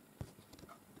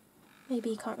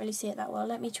you can't really see it that well.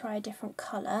 Let me try a different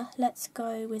colour. Let's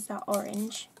go with that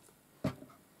orange.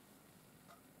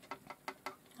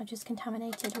 I've just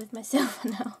contaminated with my silver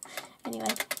now. Anyway.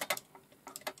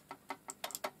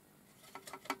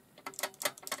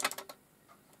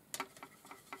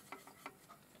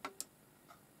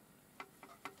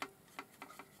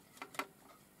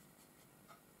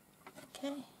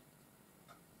 Okay.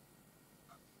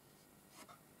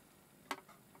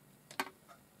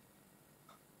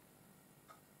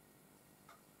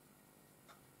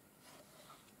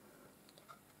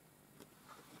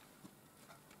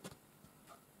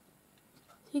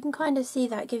 You can kind of see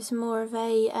that gives more of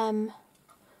a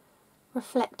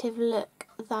reflective look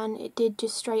than it did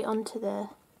just straight onto the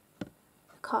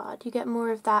card. You get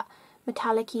more of that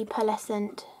metallic-y,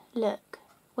 pearlescent look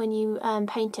when you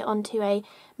paint it onto a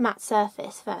matte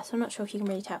surface first. I'm not sure if you can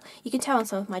really tell. You can tell on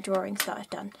some of my drawings that I've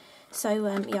done. So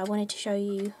yeah, I wanted to show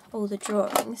you all the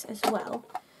drawings as well,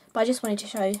 but I just wanted to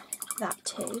show that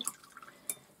too.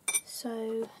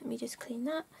 So let me just clean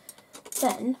that.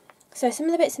 Then, so some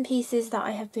of the bits and pieces that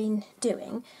I have been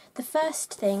doing, the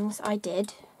first things I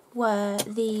did were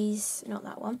these, not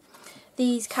that one,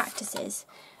 these cactuses.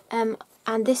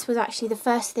 And this was actually the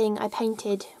first thing I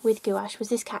painted with gouache, was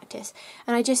this cactus.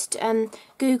 And I just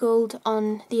googled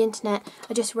on the internet,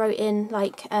 I just wrote in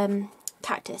like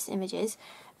cactus images,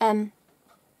 and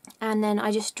then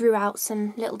I just drew out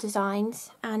some little designs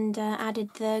and added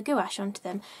the gouache onto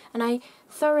them. And I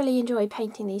thoroughly enjoyed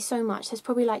painting these so much. There's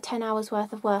probably like 10 hours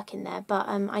worth of work in there, but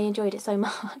I enjoyed it so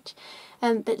much.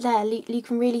 But there, you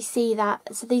can really see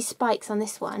that, so these spikes on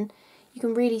this one, you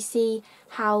can really see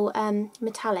how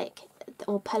metallic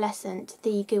or pearlescent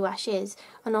the gouache is,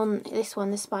 and on this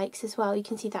one the spikes as well, you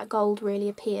can see that gold really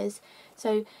appears.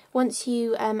 So once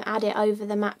you add it over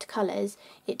the matte colours,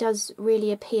 it does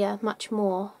really appear much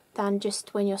more than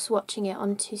just when you're swatching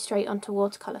it straight onto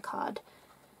watercolour card.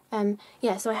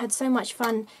 Yeah, so I had so much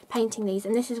fun painting these,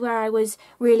 and this is where I was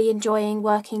really enjoying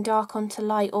working dark onto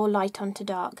light or light onto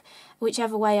dark,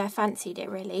 whichever way I fancied it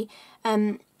really.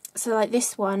 So like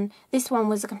this one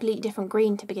was a completely different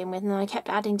green to begin with, and then I kept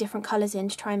adding different colours in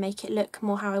to try and make it look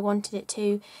more how I wanted it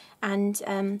to,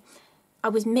 and I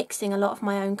was mixing a lot of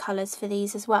my own colours for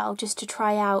these as well, just to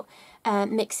try out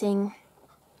mixing,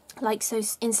 like, so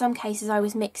in some cases I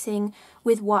was mixing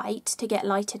with white to get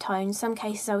lighter tones, some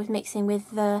cases I was mixing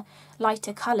with the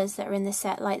lighter colours that are in the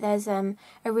set, like there's a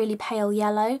really pale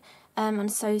yellow,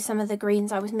 and so some of the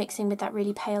greens I was mixing with that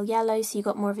really pale yellow, so you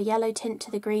got more of a yellow tint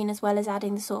to the green, as well as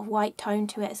adding the sort of white tone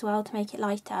to it as well to make it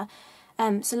lighter.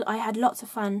 So I had lots of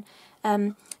fun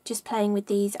just playing with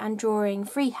these and drawing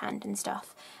freehand and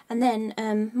stuff. And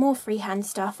then more freehand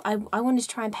stuff, I wanted to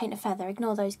try and paint a feather.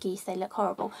 Ignore those geese, they look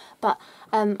horrible. But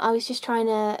I was just trying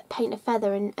to paint a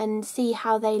feather and see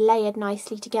how they layered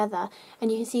nicely together.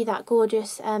 And you can see that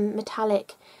gorgeous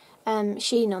metallic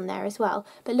sheen on there as well.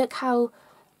 But look how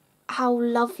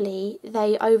lovely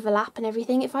they overlap and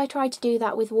everything. If I tried to do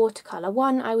that with watercolour,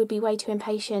 one, I would be way too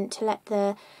impatient to let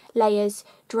the layers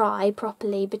dry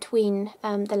properly between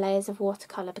the layers of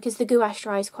watercolour, because the gouache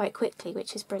dries quite quickly,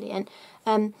 which is brilliant,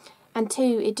 and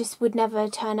two, it just would never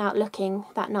turn out looking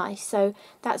that nice. So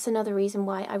that's another reason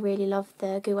why I really love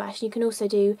the gouache. You can also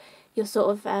do your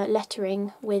sort of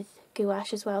lettering with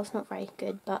gouache as well. It's not very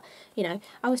good, but you know,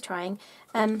 I was trying.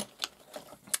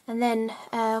 And then,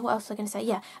 what else was I going to say?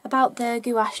 Yeah, about the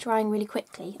gouache drying really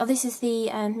quickly. Oh, this is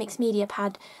the mixed media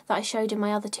pad that I showed in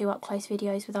my other two up-close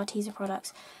videos with Arteza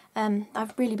products.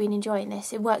 I've really been enjoying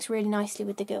this. It works really nicely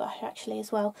with the gouache, actually,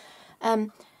 as well.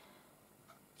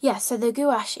 Yeah, so the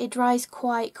gouache, it dries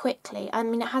quite quickly. I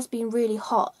mean, it has been really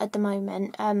hot at the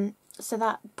moment, so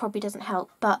that probably doesn't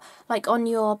help. But, like, on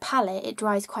your palette, it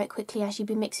dries quite quickly as you've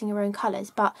been mixing your own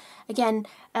colours. But, again,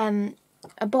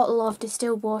 a bottle of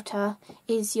distilled water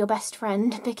is your best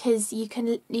friend, because you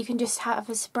can just have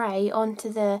a spray onto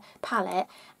the palette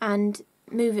and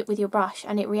move it with your brush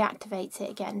and it reactivates it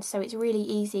again, so it's really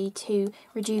easy to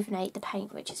rejuvenate the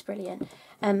paint, which is brilliant.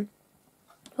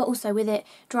 But also with it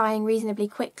drying reasonably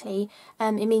quickly,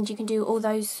 it means you can do all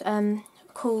those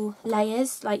cool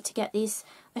layers, like to get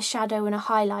a shadow and a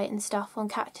highlight and stuff on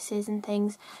cactuses and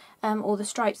things, or the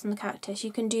stripes on the cactus.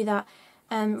 You can do that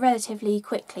relatively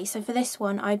quickly. So for this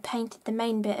one I painted the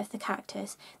main bit of the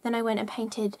cactus, then I went and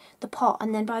painted the pot,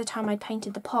 and then by the time I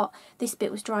painted the pot this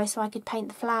bit was dry so I could paint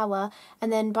the flower,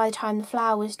 and then by the time the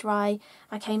flower was dry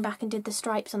I came back and did the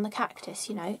stripes on the cactus,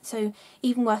 you know. So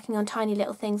even working on tiny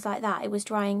little things like that, it was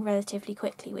drying relatively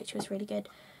quickly, which was really good.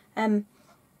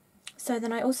 So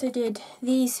then I also did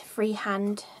these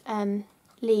freehand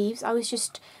leaves. I was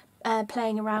just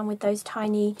playing around with those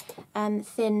tiny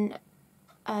thin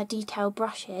detail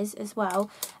brushes as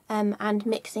well, and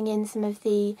mixing in some of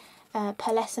the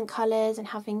pearlescent colours and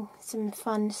having some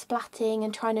fun splatting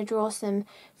and trying to draw some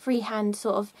freehand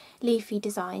sort of leafy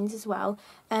designs as well.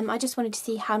 I just wanted to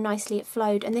see how nicely it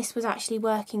flowed, and this was actually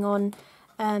working on,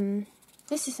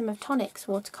 this is some of Tonic's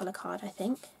watercolour card, I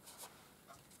think.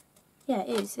 Yeah,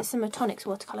 it is. It's some of Tonic's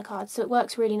watercolour cards, so it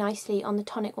works really nicely on the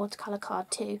Tonic watercolour card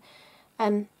too.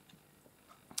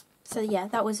 So yeah,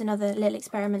 that was another little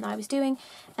experiment that I was doing.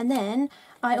 And then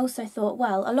I also thought,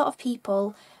 well, a lot of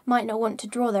people might not want to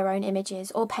draw their own images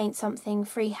or paint something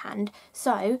freehand,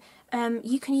 so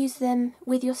you can use them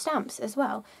with your stamps as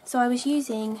well. So I was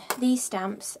using these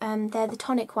stamps, they're the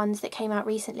Tonic ones that came out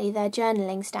recently, they're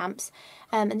journaling stamps,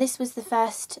 and this was the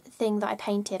first thing that I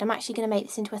painted. I'm actually going to make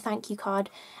this into a thank you card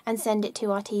and send it to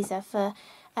Arteza for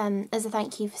as a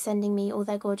thank you for sending me all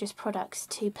their gorgeous products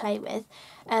to play with.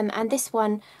 And this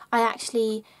one I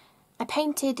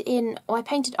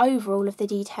painted over all of the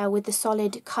detail with the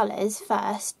solid colours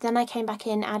first, then I came back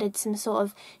in, added some sort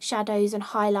of shadows and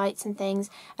highlights and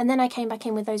things, and then I came back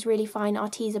in with those really fine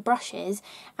Arteza brushes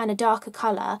and a darker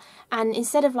colour, and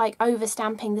instead of like over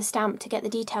stamping the stamp to get the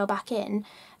detail back in,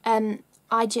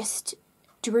 I just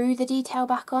drew the detail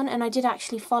back on, and I did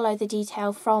actually follow the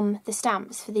detail from the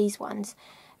stamps for these ones.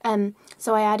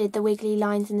 So I added the wiggly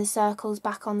lines and the circles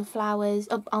back on the flowers,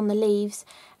 on the leaves,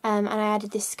 and I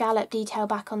added this scallop detail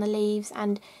back on the leaves,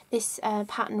 and this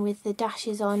pattern with the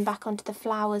dashes on back onto the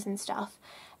flowers and stuff.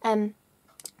 And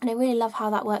I really love how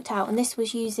that worked out. And this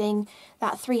was using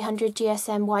that 300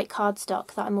 GSM white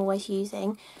cardstock that I'm always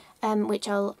using, which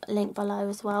I'll link below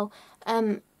as well.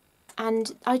 And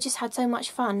I just had so much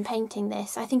fun painting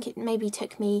this. I think it maybe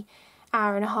took me an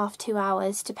hour and a half, 2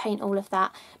 hours to paint all of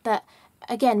that, but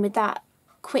again, with that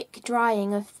quick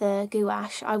drying of the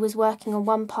gouache, I was working on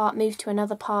one part, moved to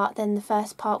another part, then the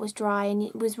first part was dry, and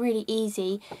it was really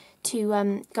easy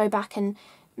to go back and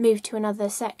move to another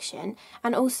section.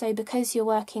 And also because you're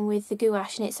working with the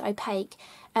gouache and it's opaque,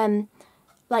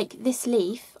 like this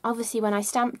leaf, obviously when I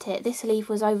stamped it, this leaf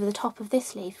was over the top of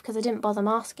this leaf because I didn't bother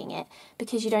masking it,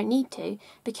 because you don't need to,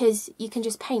 because you can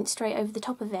just paint straight over the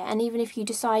top of it. And even if you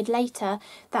decide later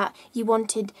that you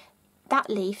wanted that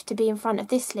leaf to be in front of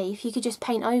this leaf, you could just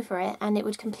paint over it and it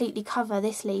would completely cover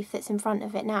this leaf that's in front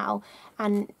of it now,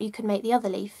 and you could make the other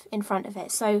leaf in front of it.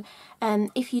 So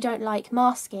if you don't like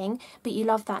masking but you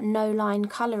love that no line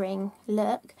colouring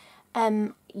look,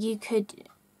 you could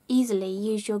easily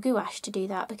use your gouache to do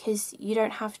that, because you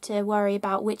don't have to worry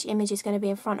about which image is going to be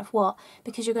in front of what,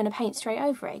 because you're going to paint straight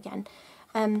over it again.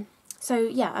 So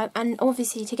yeah, and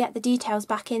obviously to get the details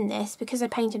back in this, because I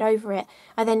painted over it,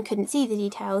 I then couldn't see the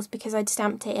details because I'd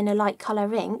stamped it in a light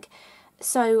colour ink.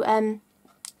 So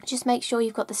just make sure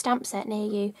you've got the stamp set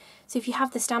near you. So if you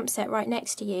have the stamp set right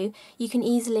next to you, you can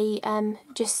easily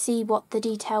just see what the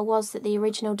detail was that the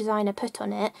original designer put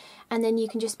on it, and then you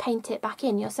can just paint it back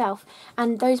in yourself.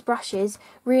 And those brushes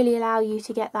really allow you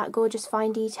to get that gorgeous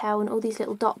fine detail, and all these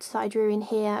little dots that I drew in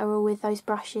here are all with those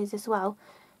brushes as well.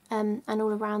 And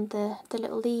all around the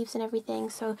little leaves and everything.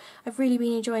 So I've really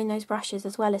been enjoying those brushes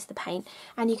as well as the paint,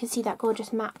 and you can see that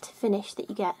gorgeous matte finish that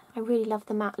you get. I really love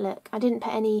the matte look. I didn't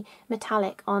put any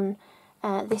metallic on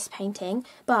this painting,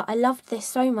 but I loved this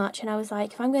so much, and I was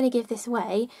like, if I'm going to give this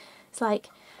away, it's like,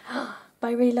 but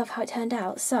I really love how it turned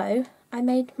out. So I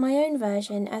made my own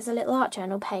version as a little art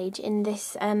journal page in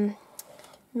this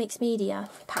mixed media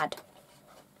pad.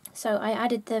 So I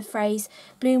added the phrase,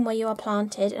 bloom where you are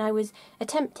planted, and I was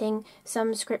attempting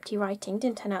some CRaFTi writing.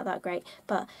 Didn't turn out that great,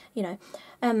 but you know.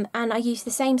 And I used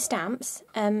the same stamps,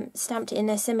 stamped it in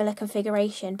a similar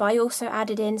configuration, but I also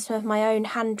added in some of my own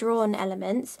hand-drawn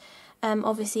elements,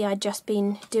 obviously I'd just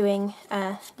been doing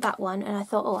that one, and I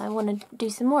thought, oh, I want to do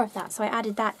some more of that, so I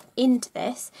added that into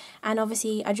this, and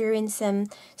obviously I drew in some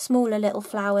smaller little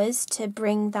flowers to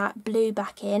bring that blue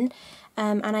back in,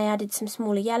 and I added some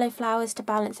smaller yellow flowers to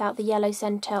balance out the yellow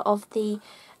centre of the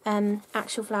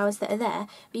actual flowers that are there.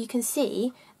 But you can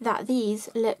see that these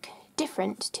look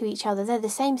different to each other. They're the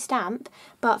same stamp,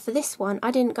 but for this one I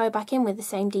didn't go back in with the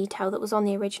same detail that was on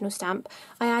the original stamp.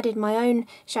 I added my own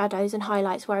shadows and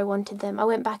highlights where I wanted them. I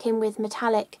went back in with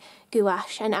metallic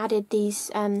gouache and added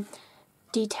these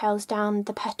details down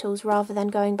the petals rather than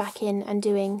going back in and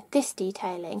doing this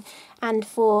detailing. And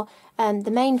for the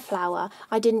main flower,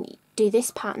 I didn't do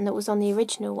this pattern that was on the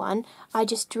original one. I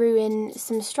just drew in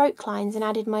some stroke lines and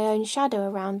added my own shadow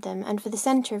around them, and for the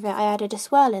centre of it I added a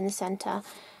swirl in the centre.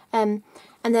 And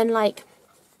then, like,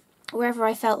 wherever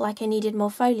I felt like I needed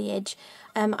more foliage,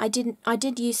 I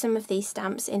did use some of these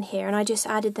stamps in here, and I just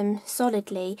added them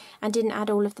solidly and didn't add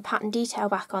all of the pattern detail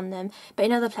back on them. But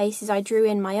in other places I drew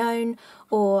in my own,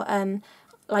 or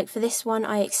like for this one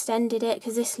I extended it,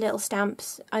 because this little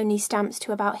stamps only stamps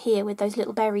to about here with those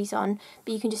little berries on,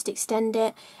 but you can just extend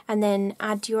it and then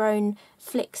add your own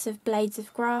flicks of blades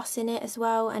of grass in it as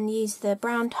well, and use the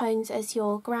brown tones as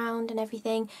your ground and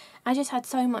everything. I just had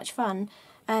so much fun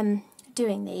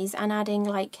doing these and adding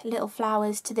like little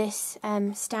flowers to this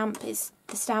stamp.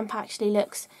 The stamp actually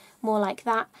looks more like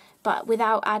that, but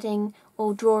without adding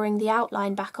or drawing the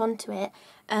outline back onto it,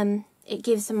 it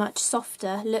gives a much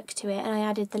softer look to it, and I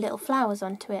added the little flowers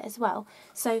onto it as well.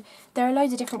 So there are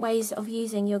loads of different ways of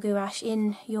using your gouache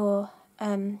in your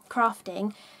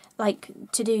crafting, like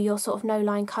to do your sort of no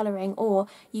line colouring, or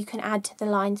you can add the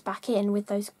lines back in with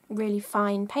those really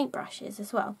fine paintbrushes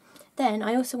as well. Then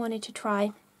I also wanted to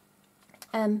try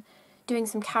doing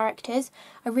some characters.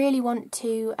 I really want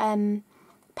to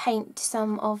paint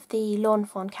some of the lawn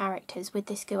fawn characters with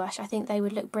this gouache. I think they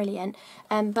would look brilliant,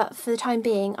 but for the time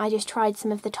being I just tried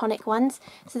some of the tonic ones.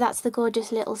 So that's the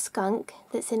gorgeous little skunk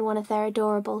that's in one of their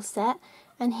adorable set,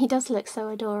 and he does look so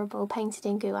adorable painted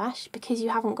in gouache because you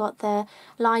haven't got the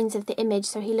lines of the image,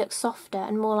 so he looks softer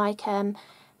and more like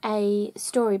a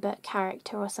storybook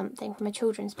character or something from a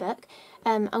children's book.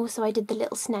 Also I did the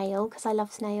little snail because I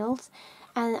love snails,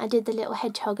 and I did the little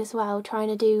hedgehog as well, trying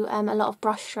to do a lot of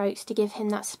brush strokes to give him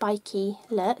that spiky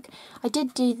look. I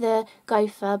did do the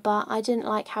gopher, but I didn't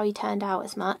like how he turned out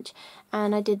as much,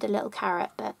 and I did the little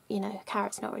carrot, but you know,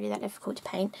 carrot's not really that difficult to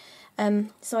paint.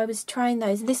 So I was trying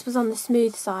those. This was on the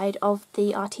smooth side of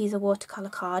the Arteza watercolour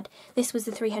card. This was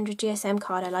the 300 GSM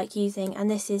card I like using, and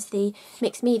this is the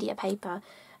mixed media paper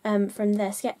from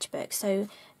their sketchbook. So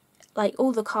like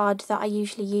all the card that I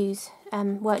usually use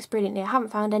works brilliantly. I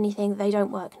haven't found anything that they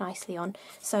don't work nicely on.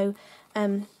 So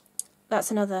that's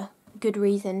another good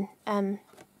reason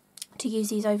to use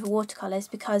these over watercolours,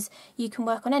 because you can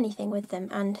work on anything with them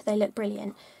and they look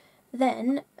brilliant.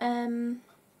 Then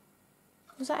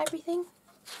was that everything?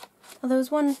 Oh, there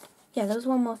was one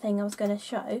more thing I was going to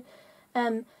show.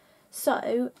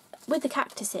 So with the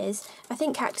cactuses, I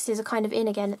think cactuses are kind of in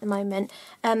again at the moment,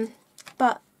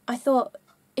 but I thought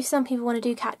if some people want to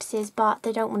do cactuses but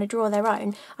they don't want to draw their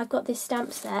own, I've got this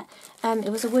stamp set.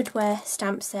 It was a woodware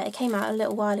stamp set. It came out a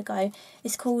little while ago.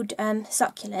 It's called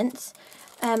Succulents,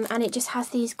 and it just has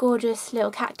these gorgeous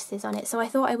little cactuses on it. So I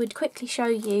thought I would quickly show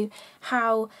you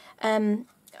how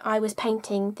I was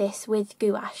painting this with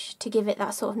gouache to give it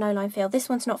that sort of no-line feel. This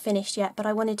one's not finished yet, but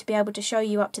I wanted to be able to show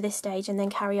you up to this stage and then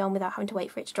carry on without having to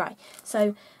wait for it to dry.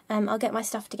 So I'll get my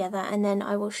stuff together and then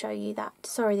I will show you that.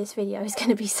 Sorry, this video is going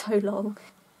to be so long.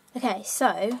 Okay, so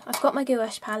I've got my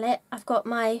gouache palette. I've got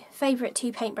my favourite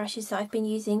two paintbrushes that I've been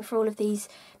using for all of these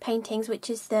paintings, which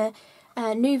is the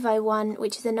Nouveau one,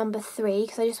 which is a number 3,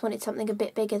 because I just wanted something a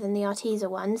bit bigger than the Arteza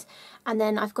ones. And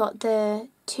then I've got the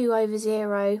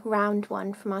 2/0 round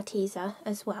one from Arteza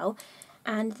as well.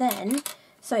 And then,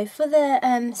 so for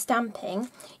the stamping,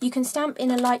 you can stamp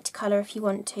in a light colour if you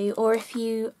want to, or if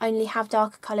you only have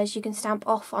darker colours, you can stamp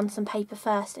off on some paper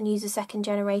first and use a second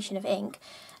generation of ink.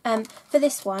 For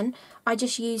this one, I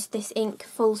just used this ink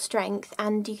full strength,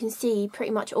 and you can see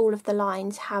pretty much all of the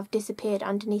lines have disappeared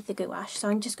underneath the gouache. So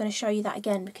I'm just going to show you that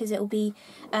again because it will be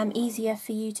easier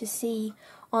for you to see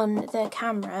on the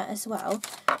camera as well.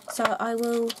 So I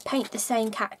will paint the same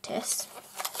cactus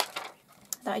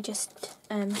that I just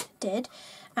did,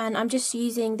 and I'm just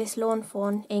using this lawn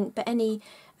fawn ink, but any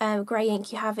grey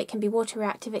ink you have, it can be water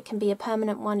reactive, it can be a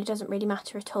permanent one, it doesn't really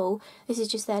matter at all. This is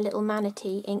just their little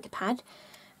manatee ink pad.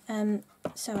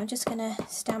 So I'm just going to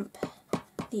stamp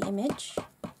the image,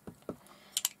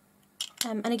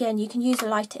 and again you can use a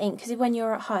lighter ink because when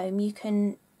you're at home you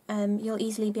can you'll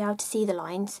easily be able to see the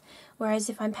lines, whereas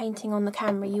if I'm painting on the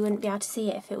camera you wouldn't be able to see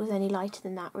it if it was any lighter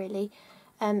than that really.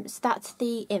 So that's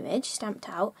the image stamped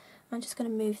out. I'm just going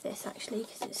to move this actually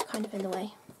because it's kind of in the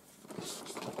way.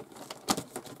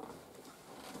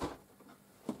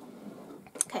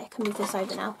 Okay, I can move this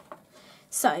over now.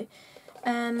 So,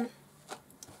 to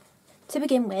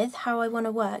begin with, how I want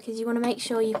to work is you want to make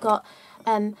sure you've got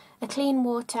a clean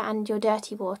water and your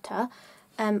dirty water.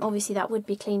 Obviously that would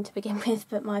be clean to begin with,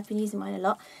 but I've been using mine a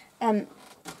lot.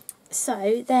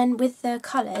 So then with the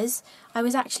colours, I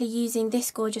was actually using this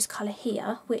gorgeous colour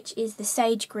here, which is the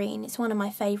sage green. It's one of my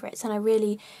favourites and I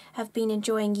really have been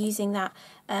enjoying using that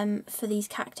for these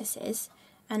cactuses.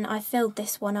 And I filled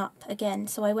this one up again,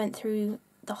 so I went through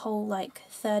the whole like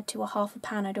third to a half a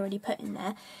pan I'd already put in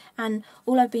there, and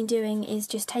all I've been doing is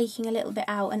just taking a little bit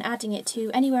out and adding it to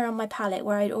anywhere on my palette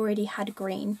where I'd already had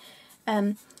green.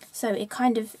 So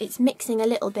it's mixing a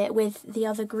little bit with the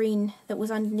other green that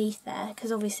was underneath there,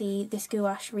 because obviously this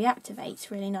gouache reactivates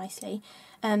really nicely.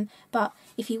 But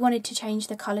if you wanted to change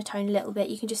the colour tone a little bit,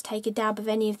 you can just take a dab of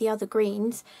any of the other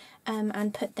greens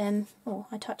and put them. Oh,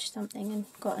 I touched something and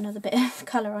got another bit of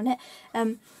colour on it.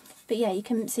 But yeah, you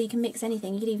can mix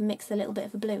anything. You could even mix a little bit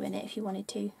of a blue in it if you wanted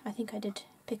to. I think I did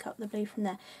pick up the blue from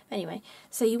there. Anyway,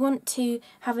 so you want to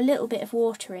have a little bit of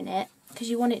water in it because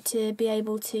you want it to be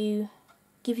able to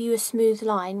give you a smooth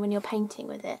line when you're painting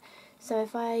with it. So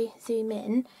if I zoom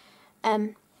in,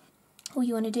 all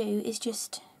you want to do is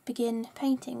just begin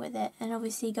painting with it, and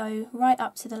obviously go right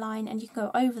up to the line, and you can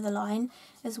go over the line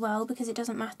as well because it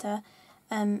doesn't matter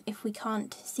if we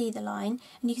can't see the line.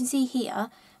 And you can see here,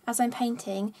 as I'm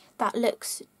painting, that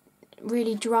looks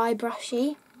really dry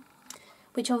brushy,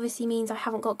 which obviously means I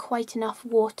haven't got quite enough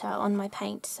water on my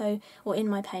paint, or in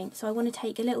my paint. So I want to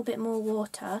take a little bit more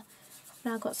water.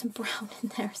 Now I've got some brown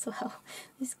in there as well.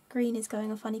 This green is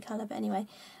going a funny colour, but anyway.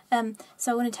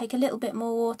 So I want to take a little bit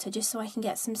more water just so I can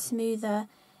get some smoother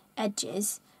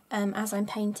edges as I'm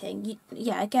painting.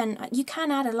 Again, you can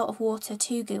add a lot of water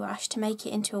to gouache to make it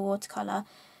into a watercolour,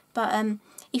 but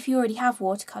if you already have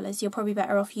watercolours, you're probably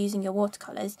better off using your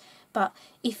watercolours. But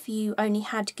if you only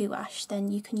had gouache,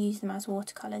 then you can use them as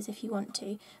watercolours if you want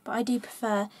to. But I do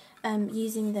prefer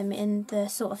using them in the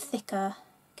sort of thicker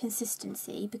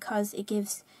consistency because it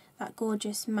gives that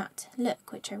gorgeous matte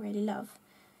look, which I really love.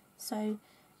 So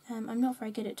I'm not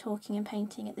very good at talking and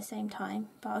painting at the same time,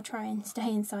 but I'll try and stay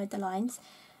inside the lines.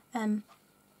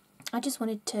 I just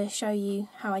wanted to show you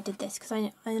how I did this because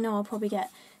I know I'll probably get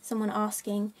someone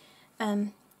asking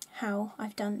how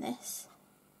I've done this,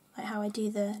 like how I do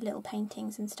the little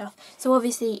paintings and stuff. So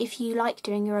obviously if you like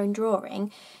doing your own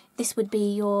drawing, this would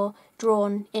be your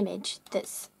drawn image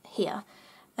that's here.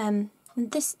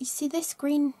 This, you see this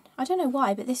green, I don't know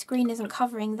why, but this green isn't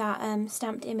covering that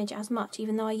stamped image as much,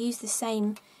 even though I use the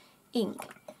same ink.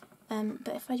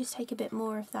 But if I just take a bit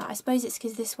more of that, I suppose it's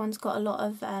because this one's got a lot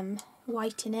of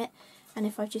white in it, and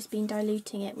if I've just been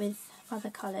diluting it with other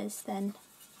colours, then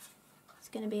it's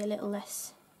going to be a little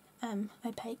less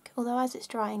opaque. Although as it's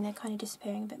drying, they're kind of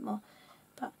disappearing a bit more.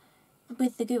 But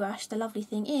with the gouache, the lovely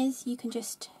thing is you can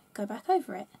just go back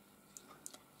over it.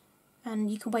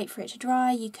 And you can wait for it to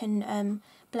dry, you can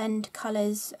blend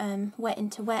colours wet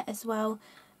into wet as well.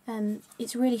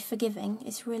 It's really forgiving,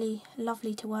 it's really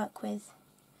lovely to work with.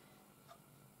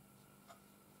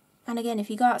 And again, if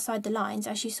you go outside the lines,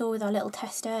 as you saw with our little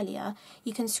test earlier,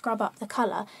 you can scrub up the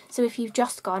colour. So if you've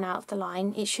just gone out of the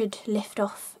line, it should lift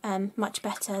off much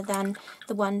better than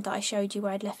the one that I showed you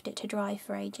where I'd left it to dry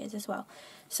for ages as well.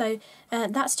 So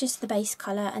that's just the base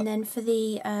colour, and then for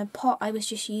the pot I was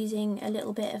just using a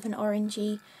little bit of an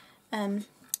orangey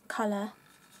colour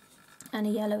and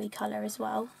a yellowy colour as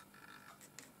well.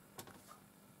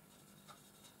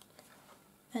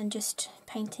 And just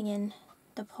painting in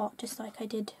the pot just like I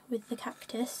did with the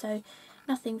cactus, so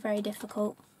nothing very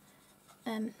difficult.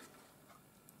 I'll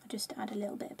just add a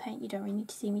little bit of paint. You don't really need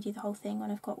to see me do the whole thing when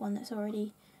I've got one that's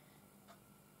already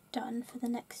done for the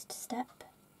next step.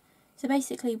 So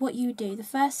basically what you do, the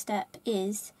first step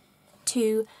is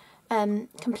to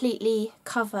completely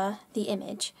cover the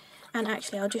image. And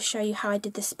actually I'll just show you how I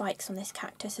did the spikes on this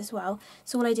cactus as well.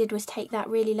 So all I did was take that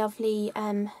really lovely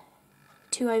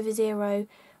 2/0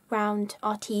 round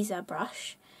Arteza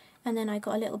brush, and then I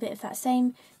got a little bit of that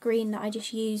same green that I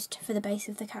just used for the base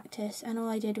of the cactus, and all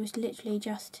I did was literally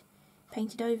just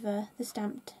painted over the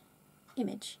stamped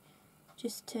image,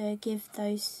 just to give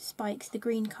those spikes the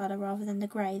green colour rather than the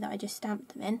grey that I just stamped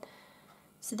them in,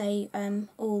 so they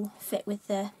all fit with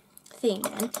the theme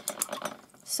then.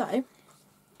 So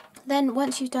Then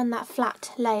once you've done that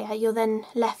flat layer, you're then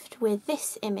left with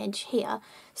this image here.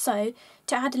 So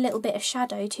to add a little bit of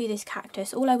shadow to this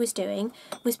cactus, all I was doing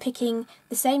was picking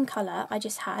the same colour I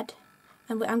just had,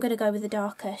 and I'm going to go with a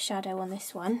darker shadow on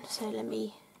this one. So let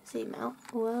me zoom out.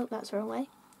 Whoa, that's the wrong way.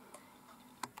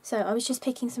 So I was just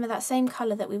picking some of that same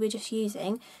colour that we were just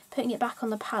using, putting it back on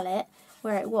the palette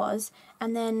where it was,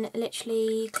 and then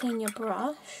literally clean your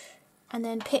brush and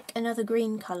then pick another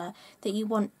green colour that you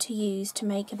want to use to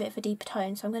make a bit of a deeper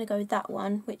tone. So I'm going to go with that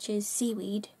one, which is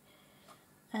seaweed,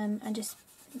 and just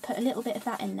put a little bit of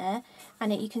that in there,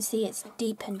 and you can see it's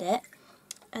deepened it.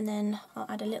 And then I'll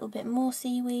add a little bit more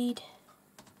seaweed,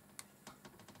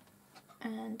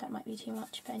 and that might be too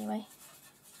much, but anyway,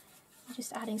 I'm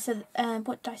just adding. So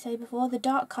what did I say before? The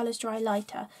dark colours dry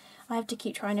lighter. I have to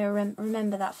keep trying to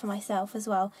remember that for myself as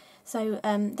well. So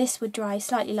this would dry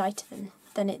slightly lighter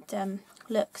than it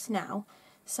looks now.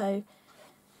 So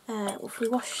if we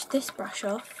wash this brush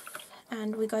off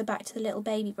and we go back to the little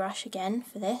baby brush again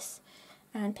for this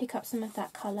and pick up some of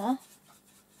that colour,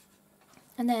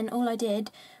 and then all I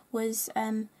did was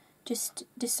just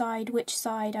decide which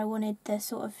side I wanted the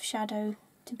sort of shadow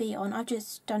to be on. I've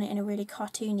just done it in a really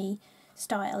cartoony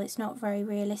style. It's not very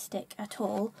realistic at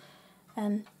all,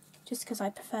 just because I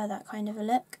prefer that kind of a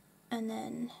look. And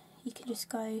then you can just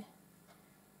go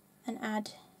and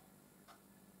add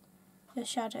your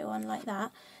shadow on like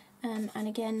that, and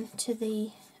again to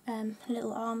the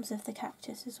little arms of the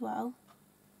cactus as well.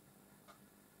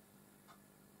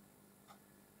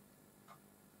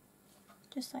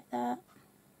 Just like that.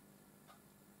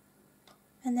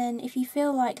 And then if you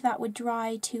feel like that would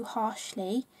dry too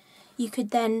harshly, you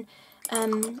could then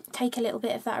take a little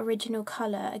bit of that original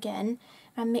colour again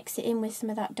and mix it in with some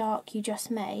of that dark you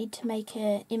just made to make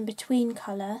an in-between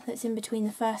colour that's in between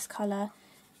the first colour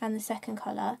and the second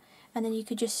colour, and then you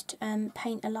could just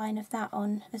paint a line of that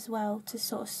on as well to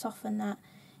sort of soften that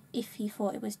if you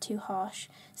thought it was too harsh.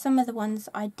 Some of the ones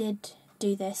I did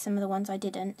do this, some of the ones I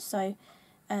didn't, so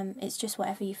it's just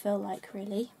whatever you feel like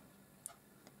really.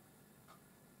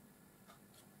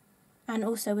 And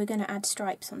also we're going to add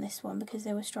stripes on this one because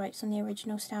there were stripes on the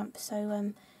original stamp,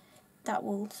 so that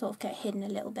will sort of get hidden a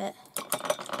little bit.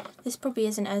 This probably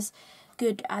isn't as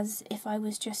good as if I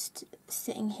was just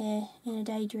sitting here in a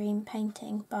daydream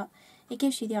painting, but it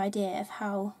gives you the idea of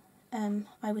how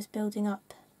I was building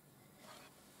up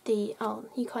the... Oh,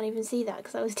 you can't even see that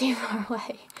because I was too far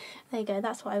away. There you go,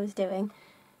 that's what I was doing.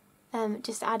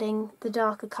 Just adding the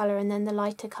darker colour and then the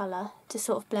lighter colour to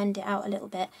sort of blend it out a little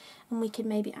bit. And we could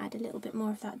maybe add a little bit more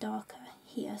of that darker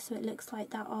here so it looks like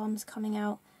that arm's coming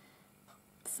out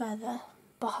further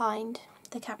behind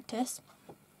the cactus.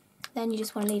 Then you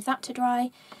just want to leave that to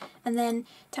dry, and then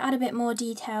to add a bit more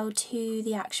detail to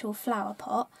the actual flower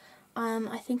pot,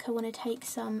 I think I want to take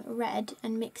some red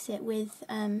and mix it with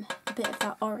a bit of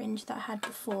that orange that I had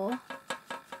before.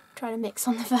 Try to mix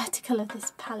on the vertical of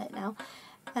this palette now,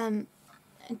 and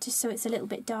just so it's a little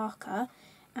bit darker,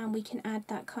 and we can add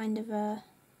that kind of a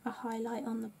highlight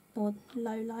on the, or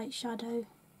low light shadow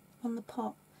on the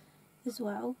pot as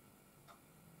well,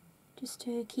 just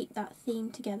to keep that theme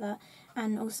together.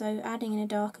 And also adding in a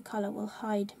darker colour will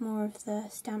hide more of the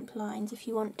stamp lines if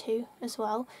you want to as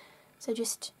well. So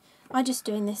I'm just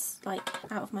doing this like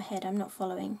out of my head, I'm not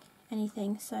following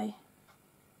anything, so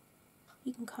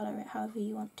you can colour it however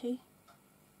you want to.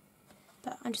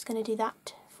 But I'm just going to do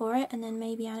that for it, and then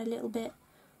maybe add a little bit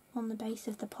on the base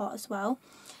of the pot as well.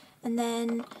 And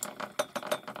then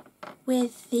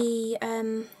with the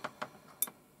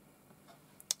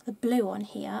blue on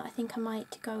here, I think I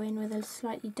might go in with a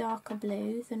slightly darker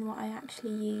blue than what I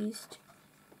actually used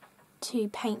to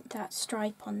paint that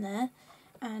stripe on there.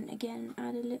 And again,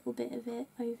 add a little bit of it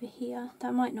over here.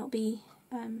 That might not be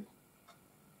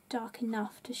dark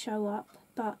enough to show up,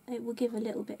 but it will give a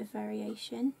little bit of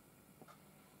variation.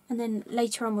 And then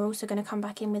later on we're also going to come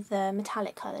back in with the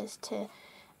metallic colours to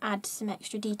add some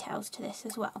extra details to this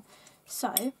as well.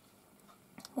 So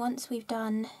once we've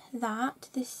done that,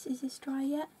 is this dry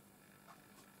yet?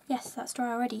 Yes, that's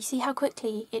dry already. See how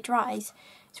quickly it dries?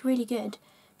 It's really good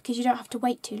because you don't have to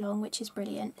wait too long, which is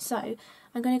brilliant. So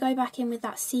I'm going to go back in with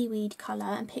that seaweed colour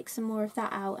and pick some more of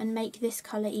that out and make this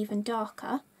colour even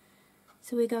darker.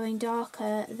 So we're going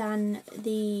darker than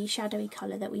the shadowy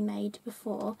colour that we made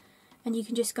before. And you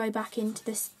can just go back into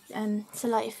this, so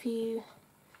like if you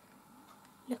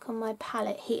look on my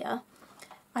palette here,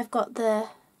 I've got the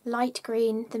light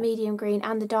green, the medium green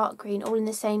and the dark green all in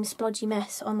the same splodgy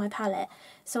mess on my palette.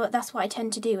 So that's what I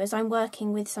tend to do as I'm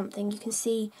working with something. You can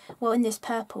see, well, in this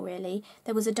purple really,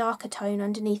 there was a darker tone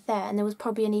underneath there, and there was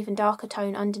probably an even darker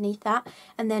tone underneath that.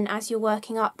 And then as you're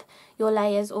working up your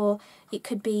layers, or it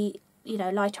could be, you know,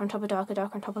 lighter on top of darker,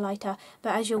 darker on top of lighter,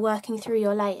 but as you're working through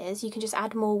your layers, you can just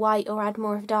add more white or add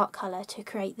more of dark colour to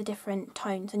create the different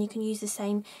tones, and you can use the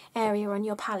same area on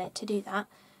your palette to do that.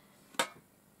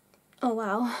 Oh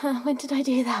wow, when did I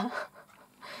do that?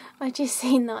 I just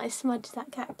seen that I smudged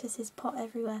that cactus's pot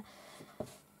everywhere.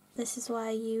 This is why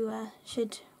you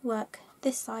should work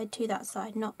this side to that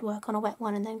side, not work on a wet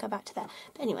one and then go back to that.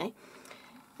 But anyway,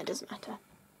 it doesn't matter.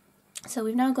 So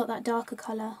we've now got that darker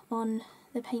colour on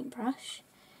the paintbrush,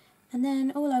 and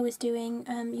then all I was doing,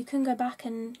 you can go back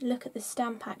and look at the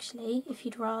stamp actually if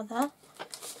you'd rather.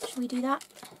 Should we do that?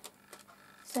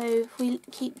 So if we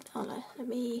keep, oh no, let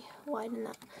me widen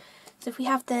that. So if we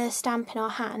have the stamp in our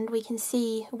hand, we can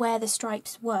see where the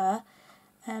stripes were.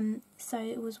 So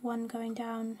it was one going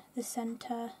down the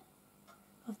centre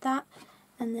of that,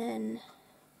 and then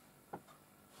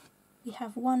we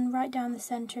have one right down the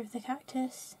centre of the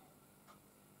cactus.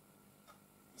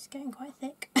 It's getting quite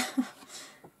thick.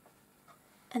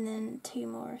 And then two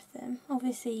more of them.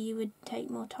 Obviously you would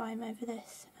take more time over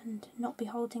this and not be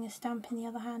holding a stamp in the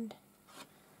other hand.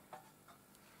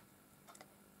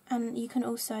 And you can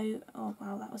also, oh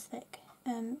wow, that was thick.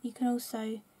 You can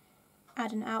also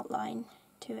add an outline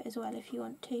to it as well if you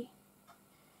want to.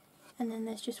 And then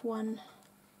there's just one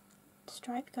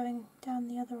stripe going down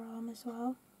the other arm as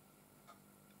well.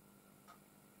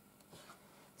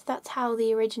 So that's how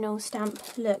the original stamp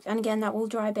looked. And again, that will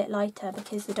dry a bit lighter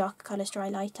because the darker colours dry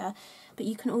lighter. But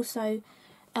you can also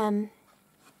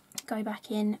go back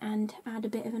in and add a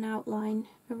bit of an outline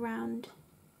around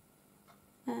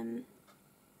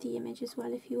the image as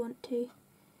well if you want to.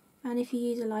 And if you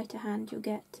use a lighter hand, you'll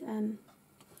get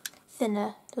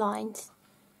thinner lines.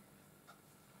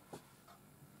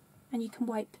 And you can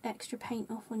wipe extra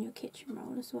paint off on your kitchen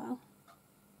roll as well.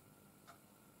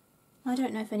 I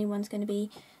don't know if anyone's going to be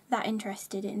that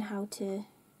interested in how to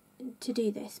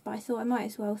do this, but I thought I might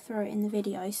as well throw it in the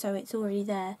video so it's already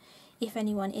there if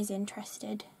anyone is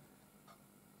interested.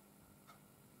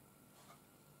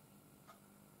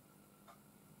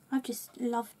 I've just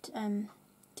loved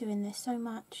doing this so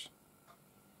much.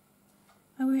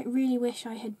 I really wish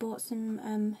I had bought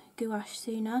some gouache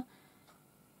sooner,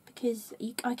 because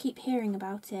I keep hearing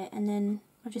about it and then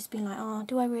I've just been like, oh,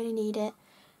 do I really need it?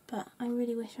 But I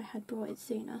really wish I had brought it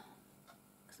sooner,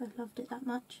 because I've loved it that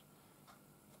much.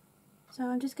 So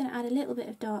I'm just going to add a little bit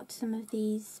of dark to some of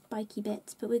these spiky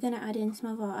bits, but we're going to add in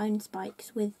some of our own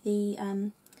spikes with the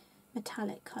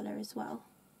metallic colour as well.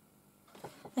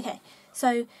 Okay,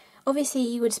 so obviously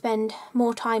you would spend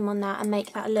more time on that and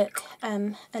make that look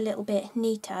a little bit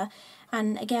neater.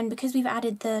 And again, because we've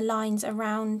added the lines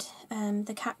around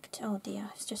the cactus, oh dear,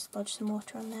 I've just splodged some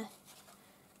water on there.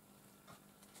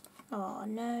 Oh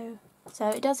no. So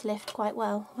it does lift quite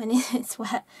well when it's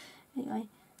wet. Anyway,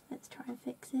 let's try and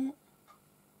fix it.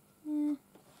 Yeah,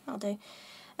 that'll do.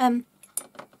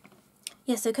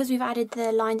 Yeah, so because we've added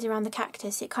the lines around the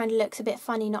cactus, it kind of looks a bit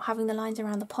funny not having the lines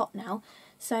around the pot now.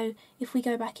 So if we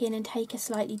go back in and take a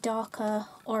slightly darker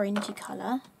orangey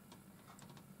colour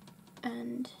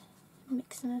and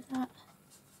mix some of that,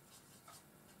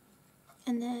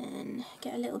 and then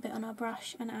get a little bit on our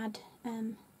brush and add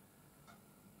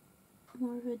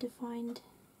more of a defined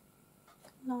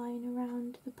line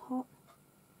around the pot.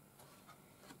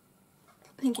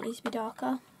 I think it needs to be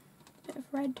darker, a bit of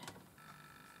red.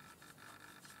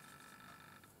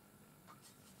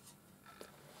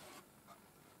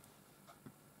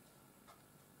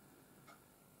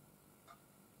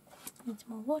 Needs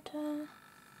more water.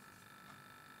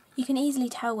 You can easily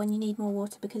tell when you need more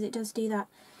water because it does do that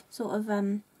sort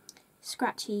of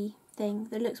scratchy thing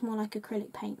that looks more like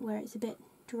acrylic paint where it's a bit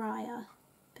drier,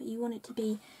 but you want it to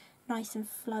be nice and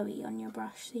flowy on your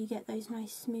brush so you get those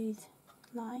nice smooth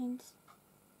lines.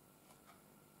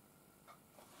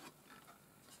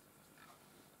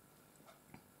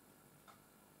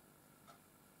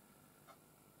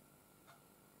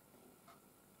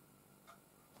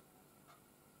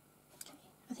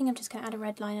 I think I'm just going to add a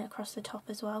red line across the top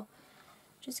as well,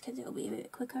 just because it'll be a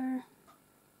bit quicker.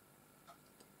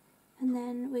 And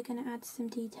then we're going to add some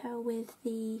detail with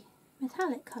the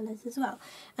metallic colours as well.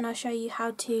 And I'll show you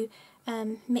how to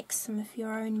mix some of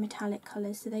your own metallic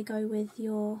colours so they go with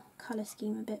your colour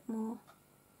scheme a bit more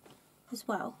as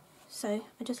well. So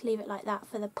I just leave it like that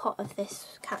for the pot of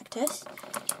this cactus.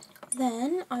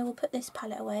 Then I will put this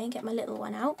palette away and get my little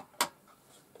one out.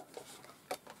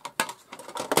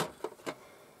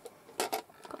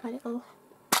 out my little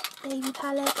baby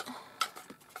palette.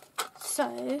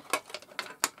 So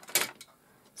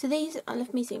these,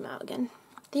 let me zoom out again.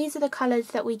 These are the colours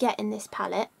that we get in this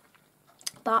palette,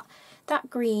 but that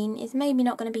green is maybe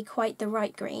not going to be quite the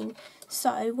right green.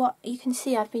 So what you can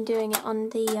see, I've been doing it on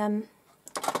the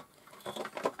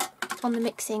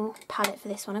mixing palette for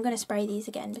this one. I'm going to spray these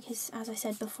again because, as I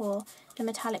said before, the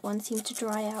metallic ones seem to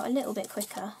dry out a little bit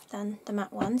quicker than the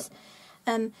matte ones.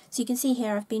 So you can see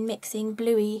here I've been mixing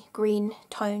bluey green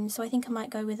tones, so I think I might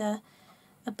go with a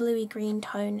bluey green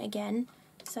tone again.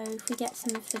 So if we get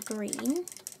some of the green,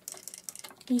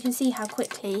 you can see how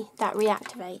quickly that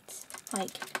reactivates,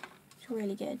 like, it's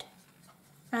really good.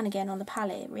 And again on the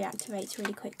palette it reactivates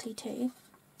really quickly too.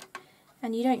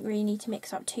 And you don't really need to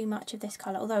mix up too much of this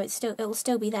colour, although it will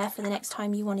still be there for the next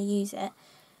time you want to use it.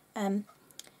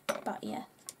 But yeah,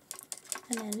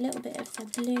 and then a little bit of the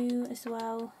blue as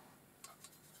well,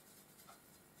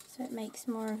 so it makes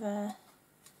more of a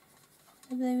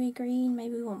bluey green.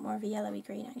 Maybe we want more of a yellowy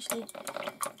green actually.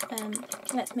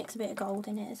 Let's mix a bit of gold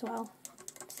in it as well,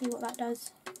 see what that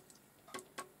does.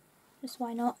 Just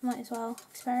why not, might as well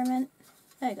experiment.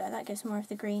 There we go, that gives more of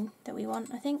the green that we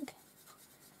want, I think.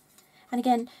 And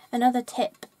again, another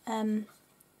tip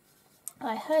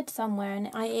I heard somewhere, and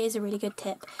it is a really good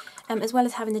tip, as well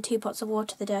as having the 2 pots of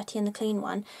water, the dirty and the clean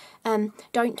one,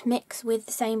 don't mix with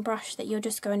the same brush that you're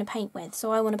just going to paint with.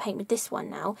 So I want to paint with this one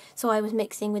now, so I was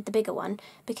mixing with the bigger one,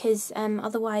 because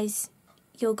otherwise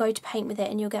you'll go to paint with it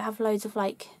and you'll have loads of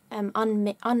like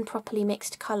unproperly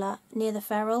mixed colour near the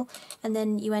ferrule, and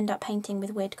then you end up painting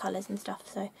with weird colours and stuff.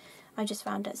 So I just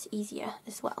found it's easier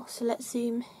as well. So let's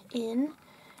zoom in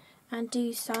and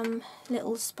do some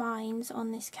little spines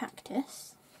on this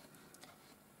cactus.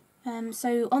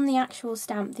 So on the actual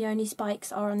stamp the only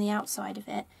spikes are on the outside of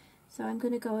it, so I'm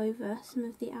going to go over some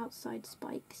of the outside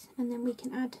spikes and then we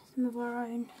can add some of our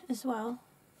own as well.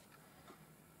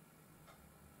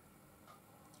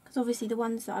 Because obviously the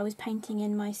ones that I was painting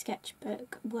in my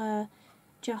sketchbook were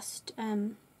just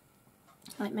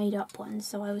like made up ones,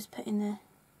 so I was putting the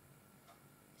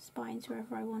spines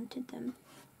wherever I wanted them.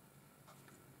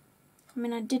 I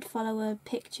mean, I did follow a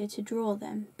picture to draw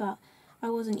them, but I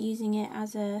wasn't using it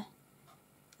as a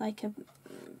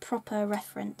proper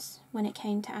reference when it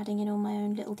came to adding in all my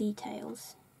own little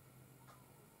details.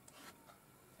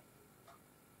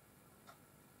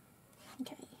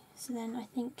 Okay, so then I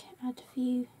think add a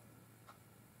few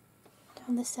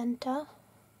down the centre.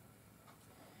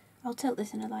 I'll tilt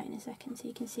this in a light in a second so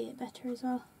you can see it better as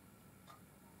well.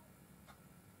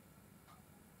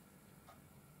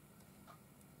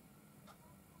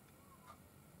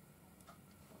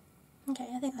 Okay,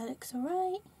 I think that looks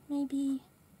alright. Maybe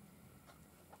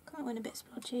that went a bit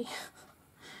splodgy.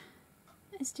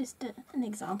 It's just an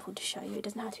example to show you, it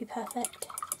doesn't have to be perfect.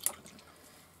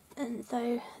 And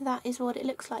so that is what it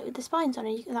looks like with the spines on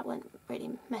it. That went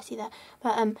really messy there,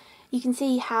 but you can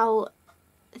see how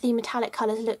the metallic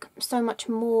colours look so much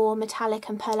more metallic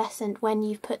and pearlescent when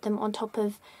you've put them on top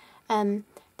of the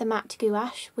matte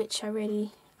gouache, which I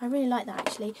really like that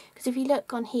actually, because if you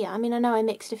look on here, I mean I know I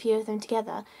mixed a few of them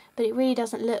together, but it really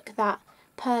doesn't look that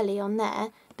pearly on there,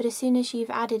 but as soon as you've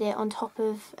added it on top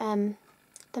of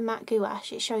the matte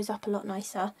gouache it shows up a lot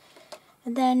nicer.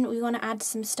 And then we want to add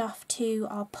some stuff to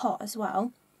our pot as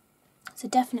well, so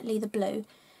definitely the blue,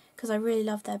 because I really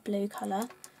love their blue colour.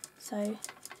 So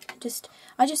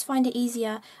I just find it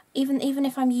easier, even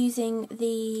if I'm using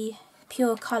the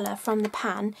pure colour from the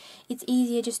pan, it's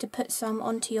easier just to put some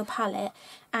onto your palette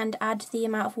and add the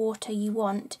amount of water you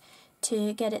want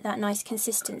to get it that nice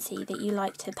consistency that you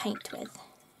like to paint with.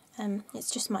 It's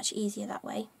just much easier that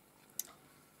way.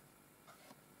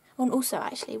 And also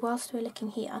actually, whilst we're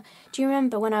looking here, do you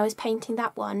remember when I was painting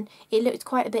that one, it looked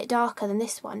quite a bit darker than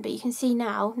this one, but you can see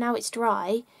now it's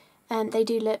dry, and they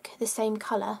do look the same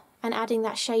colour, and adding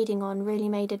that shading on really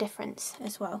made a difference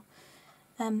as well.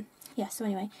 Yeah, so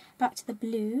anyway, back to the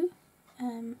blue.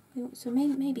 So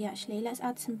maybe actually let's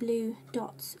add some blue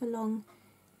dots along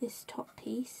this top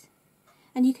piece.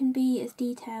 And you can be as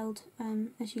detailed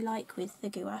as you like with the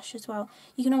gouache as well.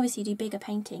 You can obviously do bigger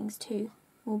paintings too,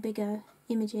 or bigger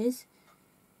images.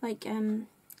 Like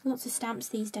lots of stamps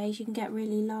these days you can get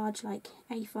really large, like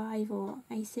A5 or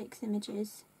A6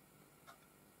 images.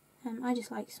 I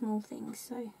just like small things,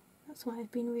 so that's why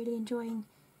I've been really enjoying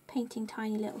painting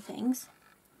tiny little things.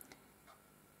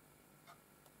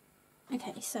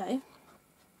 Okay, so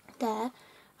there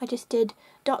I just did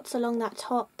dots along that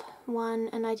top one,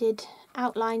 and I did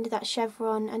outlined that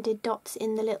chevron and did dots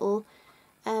in the little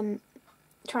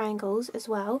triangles as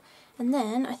well. And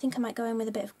then I think I might go in with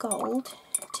a bit of gold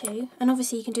too. And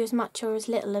obviously you can do as much or as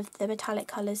little of the metallic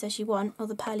colours as you want, or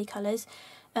the pearly colours.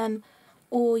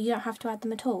 Or you don't have to add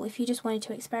them at all. If you just wanted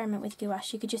to experiment with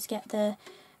gouache, you could just get the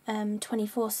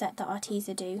 24 set that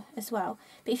Arteza do as well.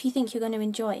 But if you think you're going to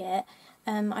enjoy it,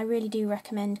 I really do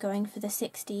recommend going for the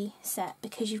 60 set,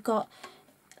 because you've got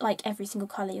like every single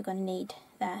colour you're going to need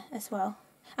there as well.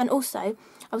 And also,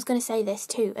 I was going to say this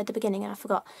too at the beginning and I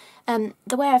forgot,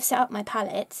 the way I've set up my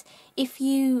palettes, if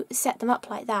you set them up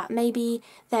like that, maybe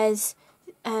there's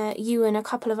you and a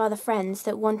couple of other friends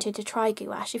that wanted to try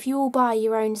gouache. If you all buy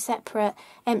your own separate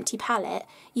empty palette,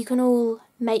 you can all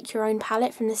make your own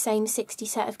palette from the same 60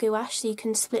 set of gouache, so you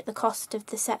can split the cost of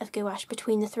the set of gouache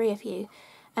between the three of you,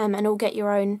 and all get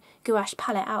your own gouache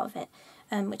palette out of it,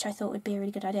 which I thought would be a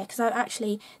really good idea. Because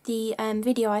actually the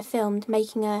video I filmed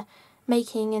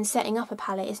making and setting up a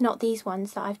palette is not these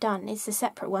ones that I've done, it's a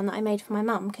separate one that I made for my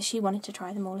mum because she wanted to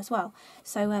try them all as well.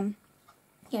 So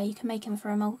yeah, you can make them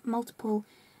for multiple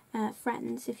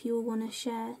friends if you all want to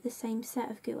share the same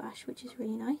set of gouache, which is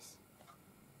really nice.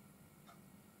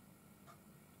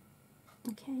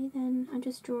 Okay, then I'm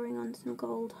just drawing on some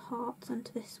gold hearts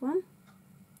onto this one.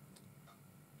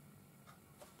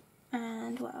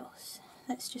 And what else?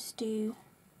 Let's just do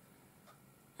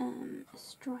a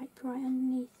stripe right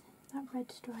underneath that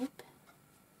red stripe.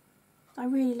 I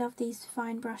really love these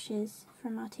fine brushes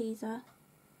from Arteza.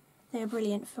 They're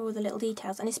brilliant for all the little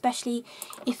details, and especially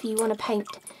if you want to paint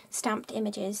stamped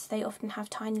images, they often have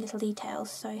tiny little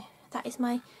details. So that is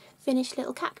my finished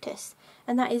little cactus,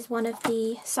 and that is one of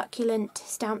the succulent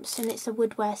stamps, and it's a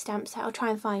woodware stamp set. I'll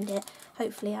try and find it.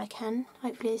 Hopefully I can.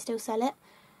 Hopefully they still sell it.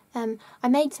 I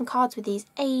made some cards with these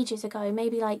ages ago,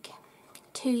 maybe like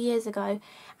 2 years ago,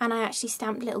 and I actually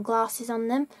stamped little glasses on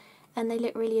them, and they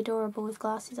look really adorable with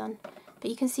glasses on. But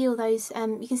you can see all those,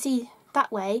 you can see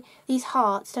that way, these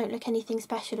hearts don't look anything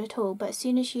special at all, but as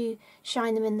soon as you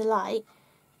shine them in the light,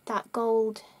 that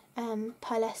gold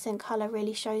pearlescent colour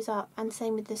really shows up, and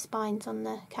same with the spines on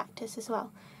the cactus as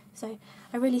well. So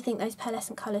I really think those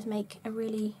pearlescent colours make a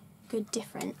really good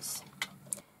difference.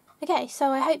 Okay, so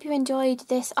I hope you enjoyed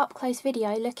this up-close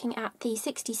video looking at the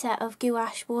 60 set of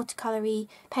gouache watercolour-y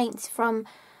paints from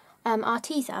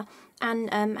Arteza,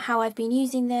 and how I've been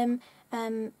using them,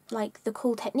 like the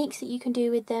cool techniques that you can do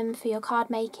with them for your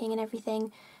card making and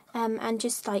everything, and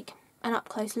just like an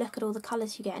up-close look at all the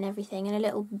colours you get and everything, and a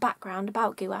little background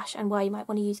about gouache and why you might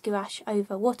want to use gouache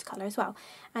over watercolour as well.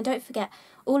 And don't forget,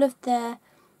 all of the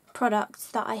products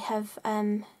that I have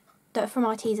that are from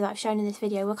Arteza that I've shown in this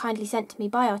video were kindly sent to me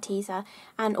by Arteza,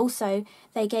 and also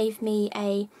they gave me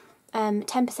a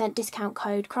 10% discount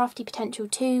code CRaFTi Potential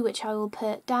 2, which I will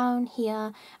put down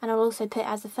here, and I'll also put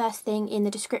as the first thing in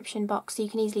the description box so you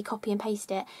can easily copy and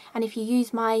paste it. And if you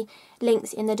use my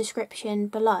links in the description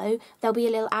below, there'll be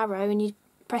a little arrow, and you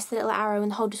press the little arrow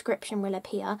and the whole description will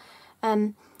appear.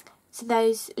 So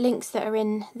those links that are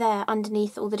in there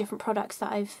underneath all the different products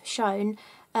that I've shown,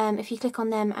 if you click on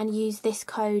them and use this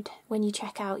code when you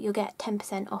check out, you'll get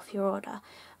 10% off your order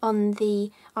on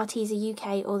the Arteza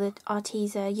UK or the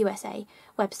Arteza USA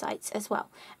websites as well.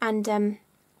 And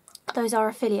those are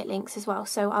affiliate links as well,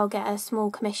 so I'll get a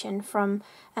small commission from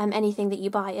anything that you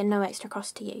buy and no extra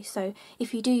cost to you. So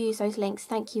if you do use those links,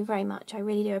 thank you very much, I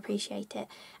really do appreciate it.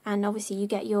 And obviously you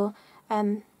get your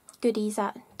goodies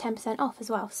at 10% off as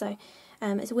well, so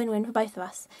it's a win-win for both of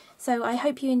us. So I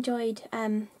hope you enjoyed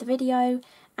the video,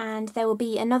 and there will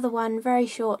be another one very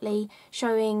shortly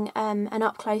showing an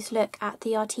up-close look at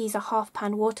the Arteza half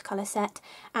pan watercolour set,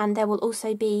 and there will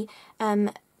also be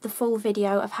the full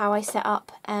video of how I set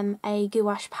up a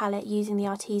gouache palette using the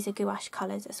Arteza gouache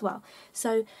colours as well.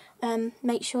 So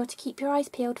make sure to keep your eyes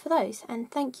peeled for those, and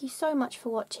thank you so much for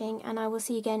watching, and I will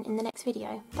see you again in the next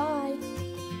video. Bye!